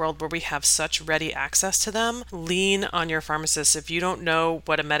inpatient world where we have such ready access to them. Lean on your pharmacist. If you don't know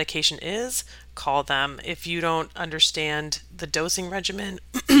what a medication is, call them. If you don't understand the dosing regimen,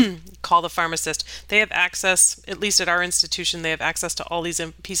 call the pharmacist. They have access, at least at our institution, they have access to all these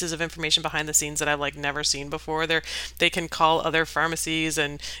pieces of information behind the scenes that I've like never seen before. They can call other pharmacies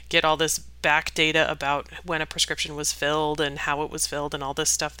and get all this back data about when a prescription was filled and how it was filled and all this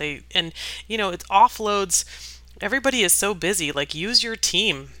stuff. It offloads. Everybody is so busy. Like, use your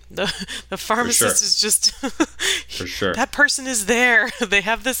team. The pharmacist is just for sure. That person is there. They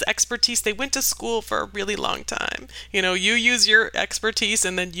have this expertise. They went to school for a really long time. You use your expertise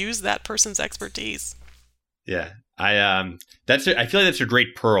and then use that person's expertise. Yeah, I feel like that's a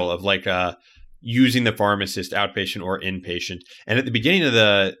great pearl of like using the pharmacist, outpatient or inpatient. And at the beginning of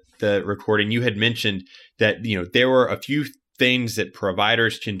the recording, you had mentioned that there were a few things that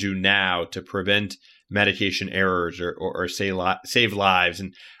providers can do now to prevent medication errors or save lives.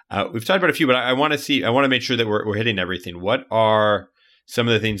 And we've talked about a few, but I want to make sure that we're hitting everything. What are some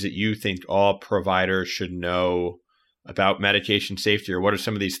of the things that you think all providers should know about medication safety, or what are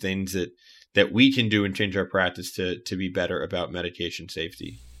some of these things that we can do and change our practice to be better about medication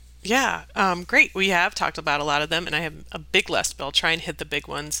safety? Yeah, great. We have talked about a lot of them, and I have a big list, but I'll try and hit the big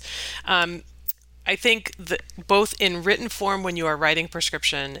ones. I think that both in written form when you are writing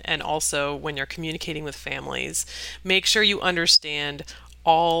prescription and also when you're communicating with families, make sure you understand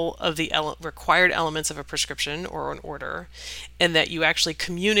all of the required elements of a prescription or an order, and that you actually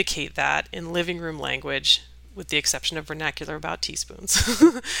communicate that in living room language, with the exception of vernacular about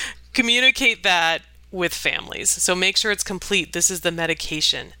teaspoons. Communicate that with families. So make sure it's complete. This is the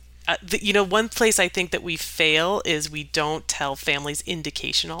medication. One place I think that we fail is we don't tell families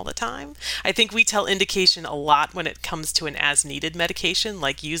indication all the time. I think we tell indication a lot when it comes to an as-needed medication,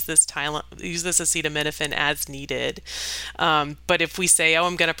 like use this acetaminophen as needed. But if we say,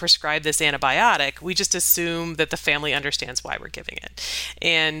 I'm going to prescribe this antibiotic, we just assume that the family understands why we're giving it.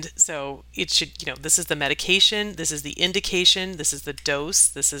 And so it should, this is the medication, this is the indication, this is the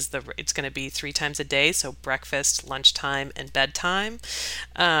dose, it's going to be 3 times a day, so breakfast, lunchtime, and bedtime.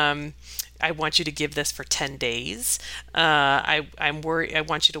 I want you to give this for 10 days. I'm worried. I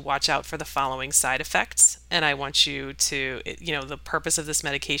want you to watch out for the following side effects. And I want you to, the purpose of this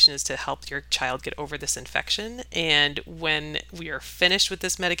medication is to help your child get over this infection. And when we are finished with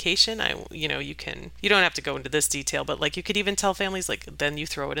this medication, you don't have to go into this detail, but like you could even tell families, like, then you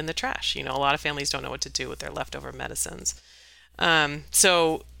throw it in the trash. A lot of families don't know what to do with their leftover medicines.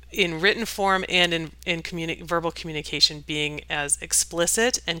 So in written form and in verbal communication, being as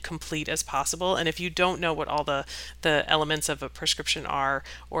explicit and complete as possible. And if you don't know what all the elements of a prescription are,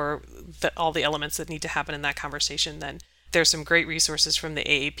 or all the elements that need to happen in that conversation, then there's some great resources from the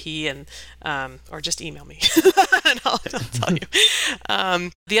AAP, and or just email me and I'll tell you.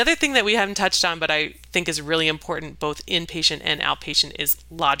 The other thing that we haven't touched on, but I think is really important, both inpatient and outpatient, is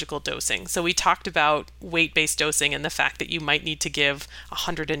logical dosing. So we talked about weight-based dosing and the fact that you might need to give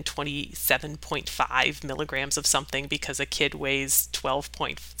 127.5 milligrams of something because a kid weighs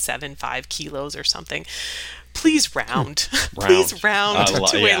 12.75 kilos or something. Please round. Please round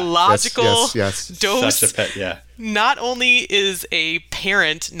to a logical dose. Such a pet, yeah. Not only is a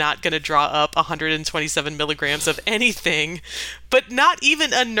parent not going to draw up 127 milligrams of anything, but not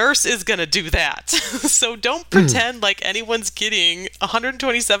even a nurse is going to do that. So don't pretend like anyone's getting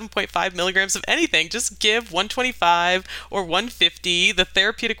 127.5 milligrams of anything. Just give 125 or 150. The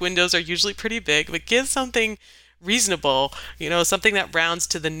therapeutic windows are usually pretty big, but give something reasonable, something that rounds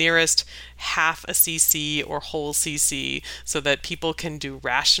to the nearest half a cc or whole cc, so that people can do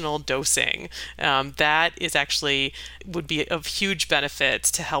rational dosing. That is actually would be of huge benefit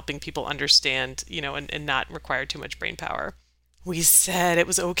to helping people understand, and not require too much brain power. We said it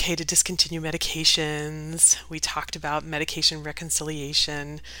was okay to discontinue medications. We talked about medication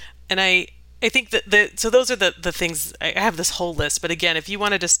reconciliation. And I think that so those are the things. I have this whole list, but again, if you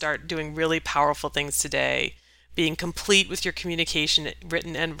wanted to start doing really powerful things today, being complete with your communication,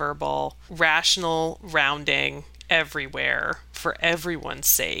 written and verbal, rational rounding everywhere for everyone's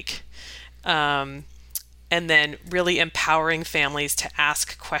sake, and then really empowering families to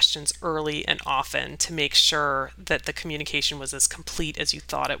ask questions early and often to make sure that the communication was as complete as you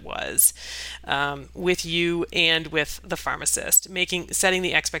thought it was, with you and with the pharmacist, setting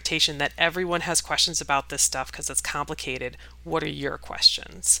the expectation that everyone has questions about this stuff because it's complicated. What are your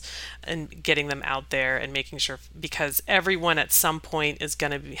questions? And getting them out there and making sure, because everyone at some point is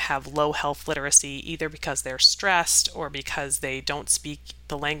going to have low health literacy, either because they're stressed or because they don't speak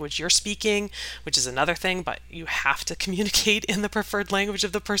the language you're speaking, which is another thing, but you have to communicate in the preferred language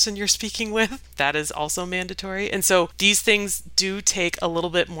of the person you're speaking with. That is also mandatory. And so these things do take a little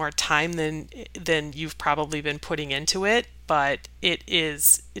bit more time than you've probably been putting into it, but it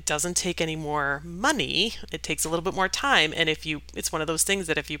doesn't take any more money. It takes a little bit more time. And it's one of those things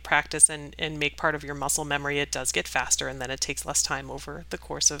that if you practice and make part of your muscle memory, it does get faster, and then it takes less time over the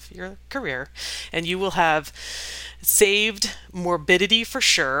course of your career. And you will have saved morbidity for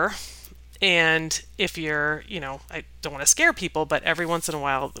sure. And if you're, I don't want to scare people, but every once in a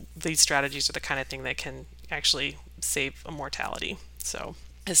while, these strategies are the kind of thing that can actually save a mortality. So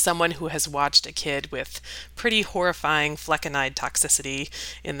as someone who has watched a kid with pretty horrifying flecainide toxicity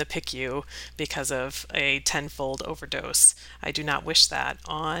in the PICU because of a 10-fold overdose, I do not wish that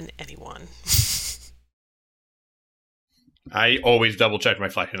on anyone. I always double check my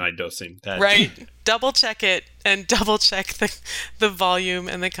flecainide dosing. Right. Double check it, and double check the volume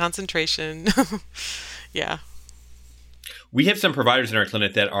and the concentration. Yeah. We have some providers in our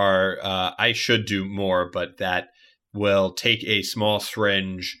clinic that are, I should do more, but that will take a small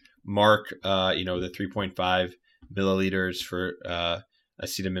syringe, mark, the 3.5 milliliters for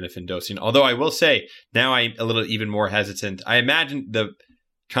acetaminophen dosing. Although I will say now I'm a little even more hesitant. I imagine the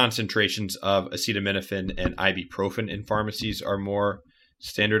concentrations of acetaminophen and ibuprofen in pharmacies are more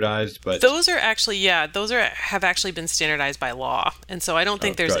standardized, but those have actually been standardized by law. And so I don't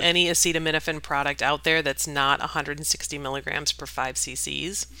think there's any acetaminophen product out there that's not 160 milligrams per 5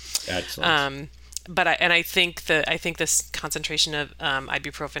 cc's. Excellent. But I think this concentration of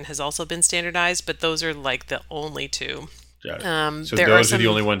ibuprofen has also been standardized, but those are like the only two. Got it. So those are the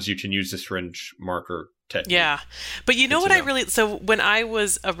only ones you can use the syringe marker technique. Yeah. But you know what so when I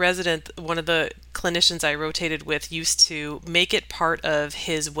was a resident, one of the clinicians I rotated with used to make it part of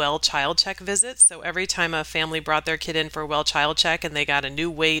his well child check visits. So every time a family brought their kid in for a well child check and they got a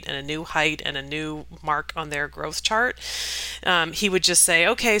new weight and a new height and a new mark on their growth chart, he would just say,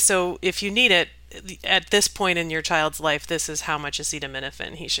 okay, so if you need it, at this point in your child's life, this is how much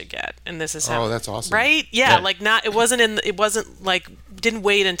acetaminophen he should get, and this is how. Oh, that's awesome! Right? Yeah. It wasn't like didn't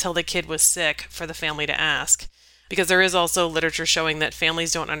wait until the kid was sick for the family to ask, because there is also literature showing that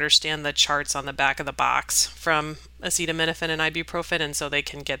families don't understand the charts on the back of the box from acetaminophen and ibuprofen, and so they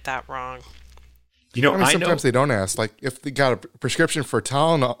can get that wrong. Sometimes they don't ask. Like if they got a prescription for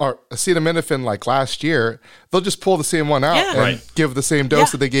Tylenol or acetaminophen like last year, they'll just pull the same one out and give the same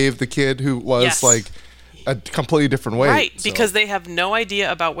dose that they gave the kid who was like a completely different weight. Right, because they have no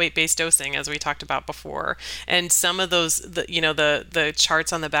idea about weight-based dosing, as we talked about before. And some of those, the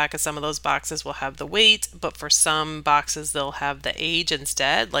charts on the back of some of those boxes will have the weight, but for some boxes they'll have the age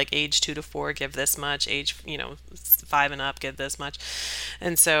instead, like age 2 to 4 give this much, age 5 and up give this much.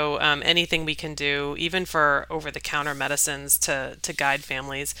 And so anything we can do, even for over-the-counter medicines, to guide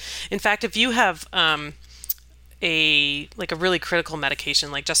families. In fact, if you have a really critical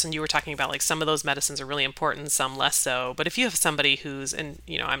medication, like Justin, you were talking about, like some of those medicines are really important, some less so. But if you have somebody who's, and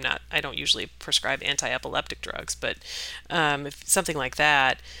I don't usually prescribe anti-epileptic drugs, but if something like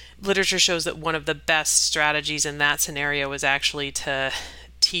that, literature shows that one of the best strategies in that scenario is actually to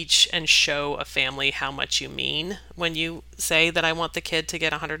teach and show a family how much you mean when you say that I want the kid to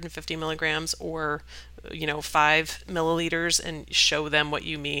get 150 milligrams or 5 milliliters, and show them what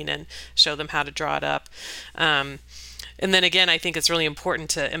you mean and show them how to draw it up. And then again, I think it's really important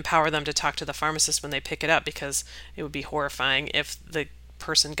to empower them to talk to the pharmacist when they pick it up, because it would be horrifying if the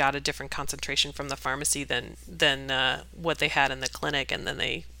person got a different concentration from the pharmacy than what they had in the clinic, and then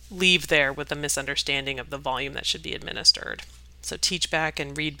they leave there with a misunderstanding of the volume that should be administered. So teach back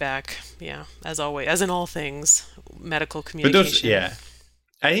and read back, as always, as in all things, medical communication.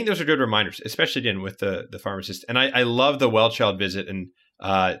 I think those are good reminders, especially again with the pharmacist. And I love the well child visit and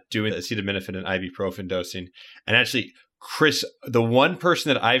doing acetaminophen and ibuprofen dosing. And actually, Chris, the one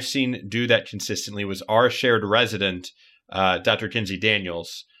person that I've seen do that consistently was our shared resident, Dr. Kinsey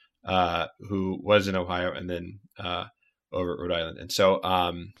Daniels, who was in Ohio and then over at Rhode Island. And so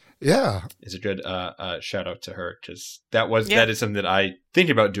it's a good shout out to her, because that is something that I think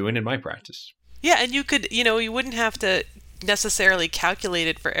about doing in my practice. Yeah, and you could, you wouldn't have to necessarily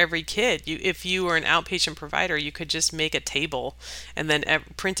calculated for every kid. If you were an outpatient provider, you could just make a table and then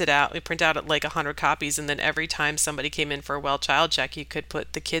print out like 100 copies, and then every time somebody came in for a well child check, you could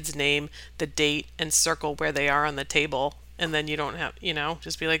put the kid's name, the date, and circle where they are on the table, and then you don't have,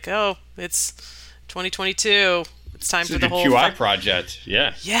 just be like, oh, it's 2022. It's time for the whole QI project.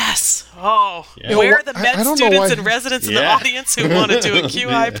 Yeah. Yes. Oh, where are the med students and residents in the audience who want to do a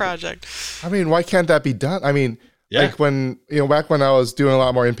QI project? I mean, why can't that be done? I mean, like when, back when I was doing a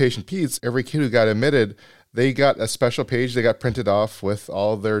lot more inpatient peds, every kid who got admitted, they got a special page. They got printed off with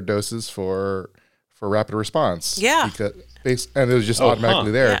all their doses for rapid response. Yeah. And it was just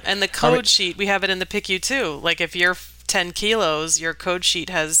automatically there. Yeah. And the code sheet, we have it in the PICU too. Like if you're 10 kilos, your code sheet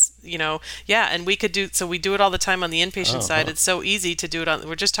has, and we could we do it all the time on the inpatient side. It's so easy to do it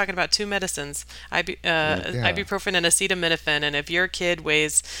we're just talking about 2 medicines, ibuprofen and acetaminophen. And if your kid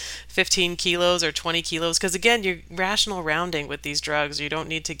weighs 15 kilos or 20 kilos, because again, you're rational rounding with these drugs. You don't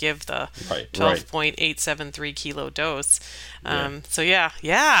need to give the 12.873 kilo dose. So yeah.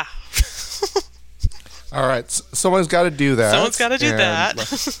 All right. Someone's got to do that. Someone's got to do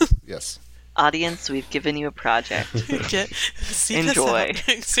that. Yes. Audience, we've given you a project. Enjoy.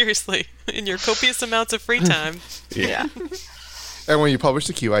 Seriously, in your copious amounts of free time. Yeah. And when you publish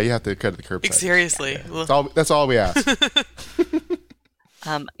the QI, you have to cut the curbside. Seriously. Yeah. That's all we ask.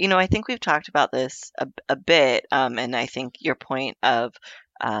 I think we've talked about this a bit, and I think your point of,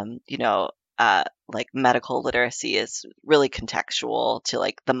 like medical literacy is really contextual to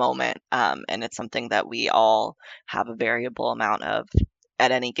like the moment, and it's something that we all have a variable amount of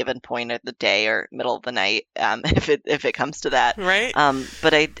at any given point of the day or middle of the night, if it comes to that. Right.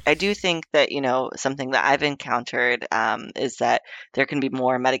 But I do think that, something that I've encountered is that there can be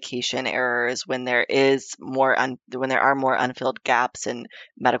more medication errors when there are more unfilled gaps in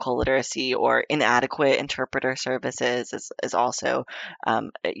medical literacy, or inadequate interpreter services is also,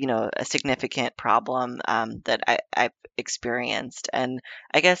 a significant problem that I've experienced. And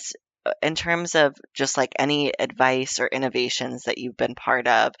I guess in terms of just like any advice or innovations that you've been part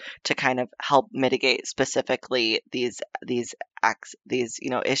of to kind of help mitigate specifically these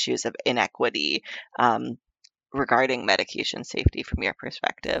issues of inequity regarding medication safety from your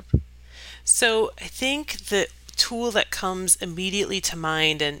perspective. So I think the tool that comes immediately to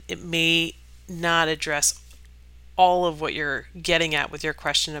mind, and it may not address all of what you're getting at with your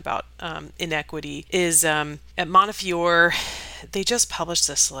question about inequity, is at Montefiore, they just published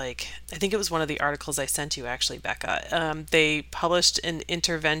this, I think it was one of the articles I sent you actually, Becca. They published an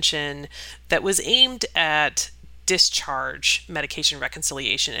intervention that was aimed at discharge medication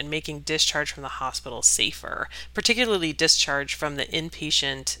reconciliation and making discharge from the hospital safer, particularly discharge from the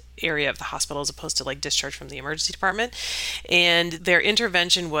inpatient area of the hospital as opposed to discharge from the emergency department. And their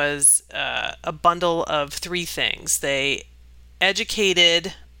intervention was a bundle of 3 things. They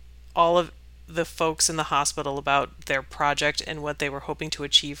educated all of the folks in the hospital about their project and what they were hoping to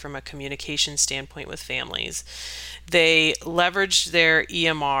achieve from a communication standpoint with families. They leveraged their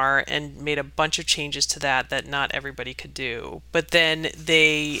EMR and made a bunch of changes to that not everybody could do. But then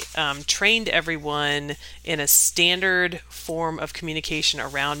they trained everyone in a standard form of communication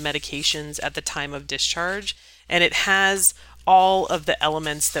around medications at the time of discharge. And it has all of the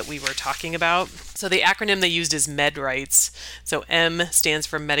elements that we were talking about. So the acronym they used is MEDRIGHTS. So M stands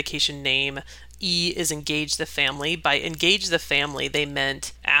for medication name. E is engage the family. By engage the family, they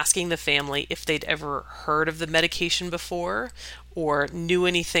meant asking the family if they'd ever heard of the medication before or knew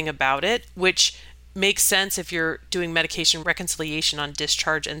anything about it, which makes sense if you're doing medication reconciliation on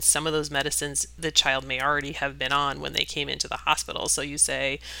discharge, and some of those medicines the child may already have been on when they came into the hospital. So you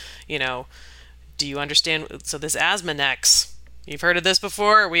say, do you understand? So this Asthma-Nex, you've heard of this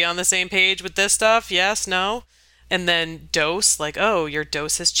before? Are we on the same page with this stuff? Yes, no? And then dose, your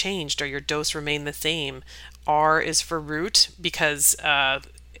dose has changed or your dose remained the same. R is for root, because to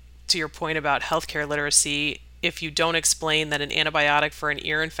your point about healthcare literacy, if you don't explain that an antibiotic for an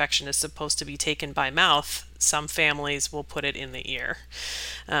ear infection is supposed to be taken by mouth, some families will put it in the ear.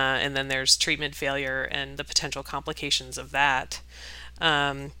 And then there's treatment failure and the potential complications of that.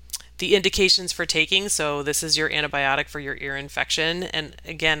 The indications for taking, so this is your antibiotic for your ear infection. And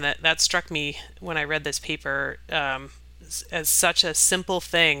again, that struck me when I read this paper as such a simple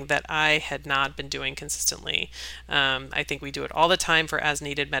thing that I had not been doing consistently. I think we do it all the time for as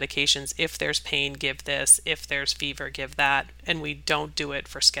needed medications. If there's pain, give this. If there's fever, give that. And we don't do it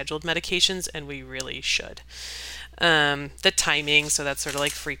for scheduled medications, and we really should. The timing, so that's sort of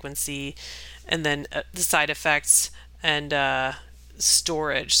like frequency, and then the side effects, and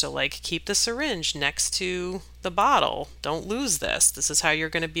storage. So like keep the syringe next to the bottle. Don't lose this. This is how you're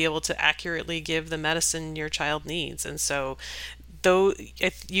going to be able to accurately give the medicine your child needs. And so though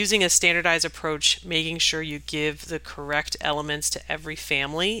using a standardized approach, making sure you give the correct elements to every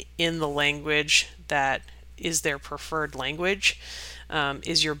family in the language that is their preferred language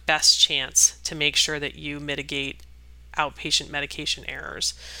is your best chance to make sure that you mitigate outpatient medication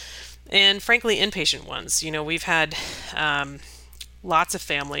errors. And frankly, inpatient ones. We've had lots of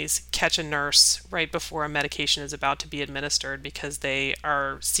families catch a nurse right before a medication is about to be administered because they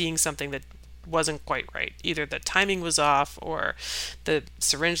are seeing something that wasn't quite right. Either the timing was off or the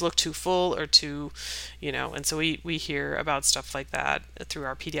syringe looked too full or too, and so we hear about stuff like that through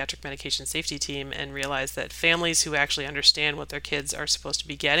our pediatric medication safety team and realize that families who actually understand what their kids are supposed to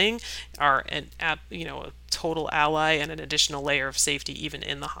be getting are a total ally and an additional layer of safety even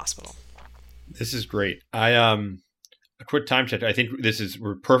in the hospital. This is great. A quick time check. I think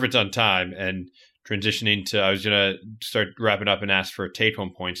we're perfect on time and transitioning to, I was going to start wrapping up and ask for take-home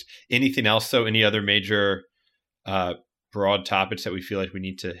points. Anything else, though? Any other major broad topics that we feel like we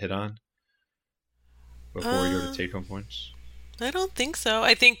need to hit on before we go to take-home points? I don't think so.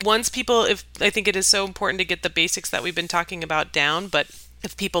 I think I think it is so important to get the basics that we've been talking about down, but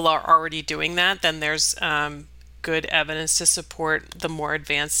if people are already doing that, then there's good evidence to support the more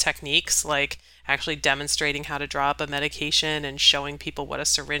advanced techniques, like actually demonstrating how to draw up a medication and showing people what a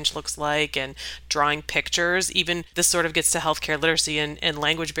syringe looks like and drawing pictures. Even this sort of gets to healthcare literacy and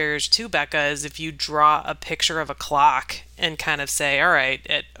language barriers too, Becca, is if you draw a picture of a clock and kind of say, all right,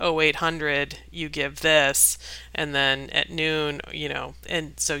 at 0800 you give this, and then at noon,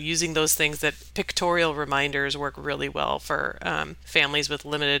 and so using those things, that pictorial reminders work really well for families with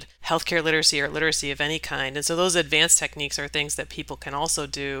limited healthcare literacy or literacy of any kind. And so those advanced techniques are things that people can also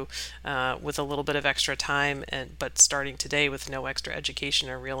do with a little bit of extra time, but starting today with no extra education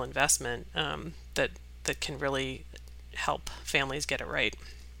or real investment that can really help families get it right.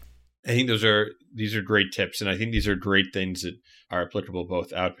 I think these are great tips, and I think these are great things that are applicable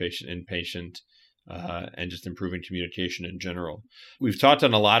both outpatient, inpatient, and just improving communication in general. We've talked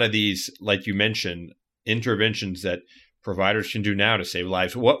on a lot of these, like you mentioned, interventions that providers can do now to save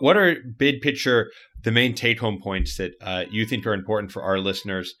lives. What are big picture, the main take-home points that you think are important for our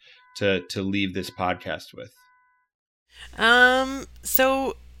listeners to leave this podcast with?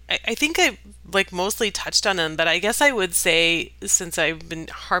 So I think I mostly touched on them, but I guess I would say, since I've been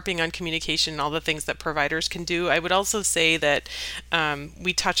harping on communication and all the things that providers can do, I would also say that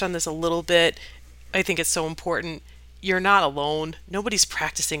we touch on this a little bit. I think it's so important. You're not alone. Nobody's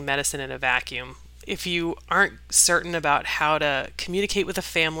practicing medicine in a vacuum. If you aren't certain about how to communicate with a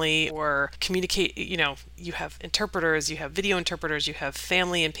family or communicate, you have interpreters, you have video interpreters, you have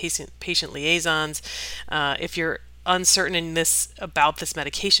family and patient liaisons. If you're uncertain about this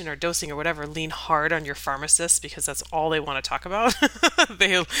medication or dosing or whatever, lean hard on your pharmacist, because that's all they want to talk about.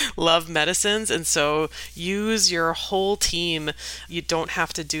 They love medicines, and so use your whole team. You don't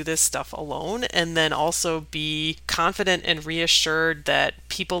have to do this stuff alone. And then also be confident and reassured that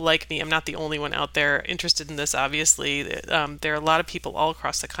people like me, I'm not the only one out there interested in this, obviously. There are a lot of people all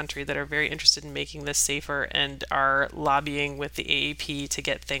across the country that are very interested in making this safer and are lobbying with the AAP to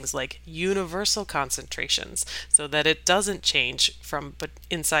get things like universal concentrations, so that it doesn't change from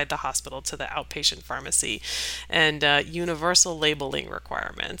inside the hospital to the outpatient pharmacy, and universal labeling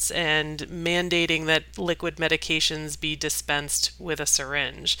requirements, and mandating that liquid medications be dispensed with a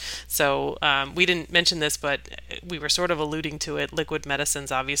syringe. So we didn't mention this, but we were sort of alluding to it. Liquid medicines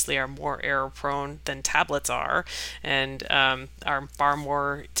obviously are more error prone than tablets are, and are far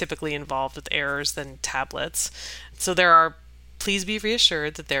more typically involved with errors than tablets. So please be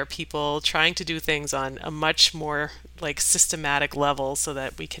reassured that there are people trying to do things on a much more systematic level so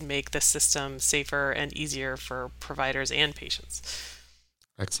that we can make the system safer and easier for providers and patients.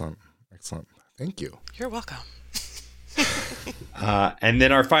 Excellent. Thank you. You're welcome. And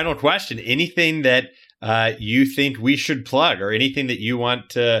then our final question, anything that you think we should plug, or anything that you want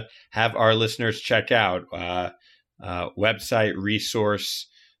to have our listeners check out, website, resource,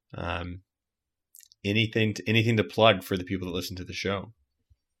 anything to plug for the people that listen to the show?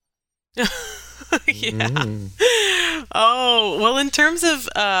 Yeah. Oh, well, in terms of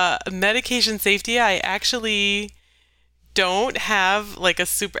medication safety, I actually don't have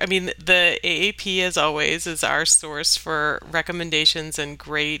the AAP, as always, is our source for recommendations and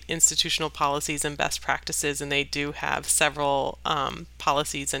great institutional policies and best practices, and they do have several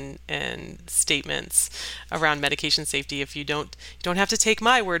policies and statements around medication safety. If you don't have to take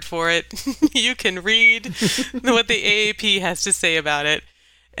my word for it, you can read what the AAP has to say about it.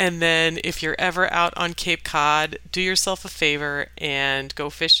 And then if you're ever out on Cape Cod, do yourself a favor and go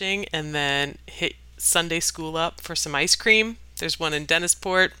fishing and then hit Sunday School up for some ice cream. There's one in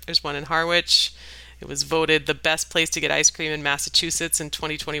Dennisport. There's one in Harwich. It was voted the best place to get ice cream in Massachusetts in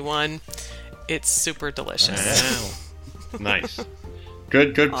 2021. It's super delicious. Nice.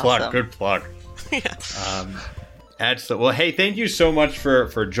 Good plug. Awesome. Good plug. Yeah. Excellent. Well, hey, thank you so much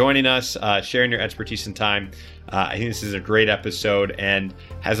for joining us, sharing your expertise and time. I think this is a great episode and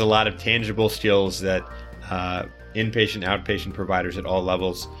has a lot of tangible skills that inpatient, outpatient providers at all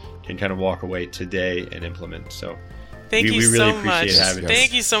levels can kind of walk away today and implement. So Thank you we really so appreciate much. having you.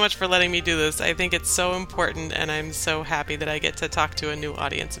 Thank you so much for letting me do this. I think it's so important, and I'm so happy that I get to talk to a new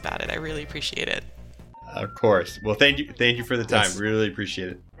audience about it. I really appreciate it. Of course. Well, thank you for the time. Yes. Really appreciate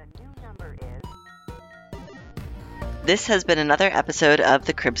it. This has been another episode of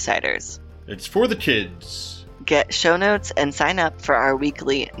The Cribsiders. It's for the kids. Get show notes and sign up for our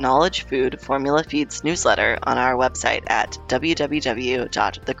weekly Knowledge Food Formula Feeds newsletter on our website at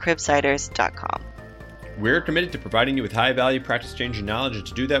www.thecribsiders.com. We're committed to providing you with high-value practice-changing knowledge, and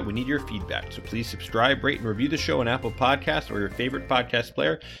to do that, we need your feedback. So please subscribe, rate, and review the show on Apple Podcasts or your favorite podcast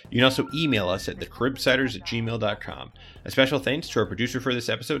player. You can also email us at thecribsiders@gmail.com. A special thanks to our producer for this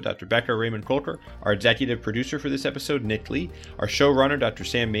episode, Dr. Becca Raymond Colker, our executive producer for this episode, Nick Lee, our showrunner, Dr.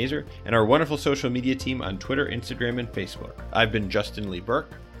 Sam Mazer, and our wonderful social media team on Twitter, Instagram, and Facebook. I've been Justin Lee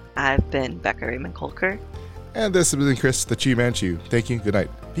Burke. I've been Becca Raymond Colker. And this has been Chris, the Chi Man Chu. Thank you. Good night.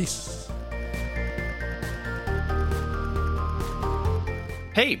 Peace.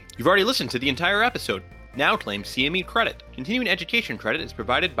 Hey, you've already listened to the entire episode. Now claim CME credit. Continuing education credit is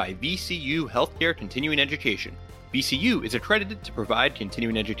provided by VCU Healthcare Continuing Education. VCU is accredited to provide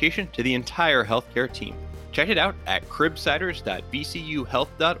continuing education to the entire healthcare team. Check it out at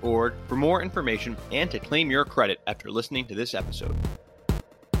cribsiders.vcuhealth.org for more information and to claim your credit after listening to this episode.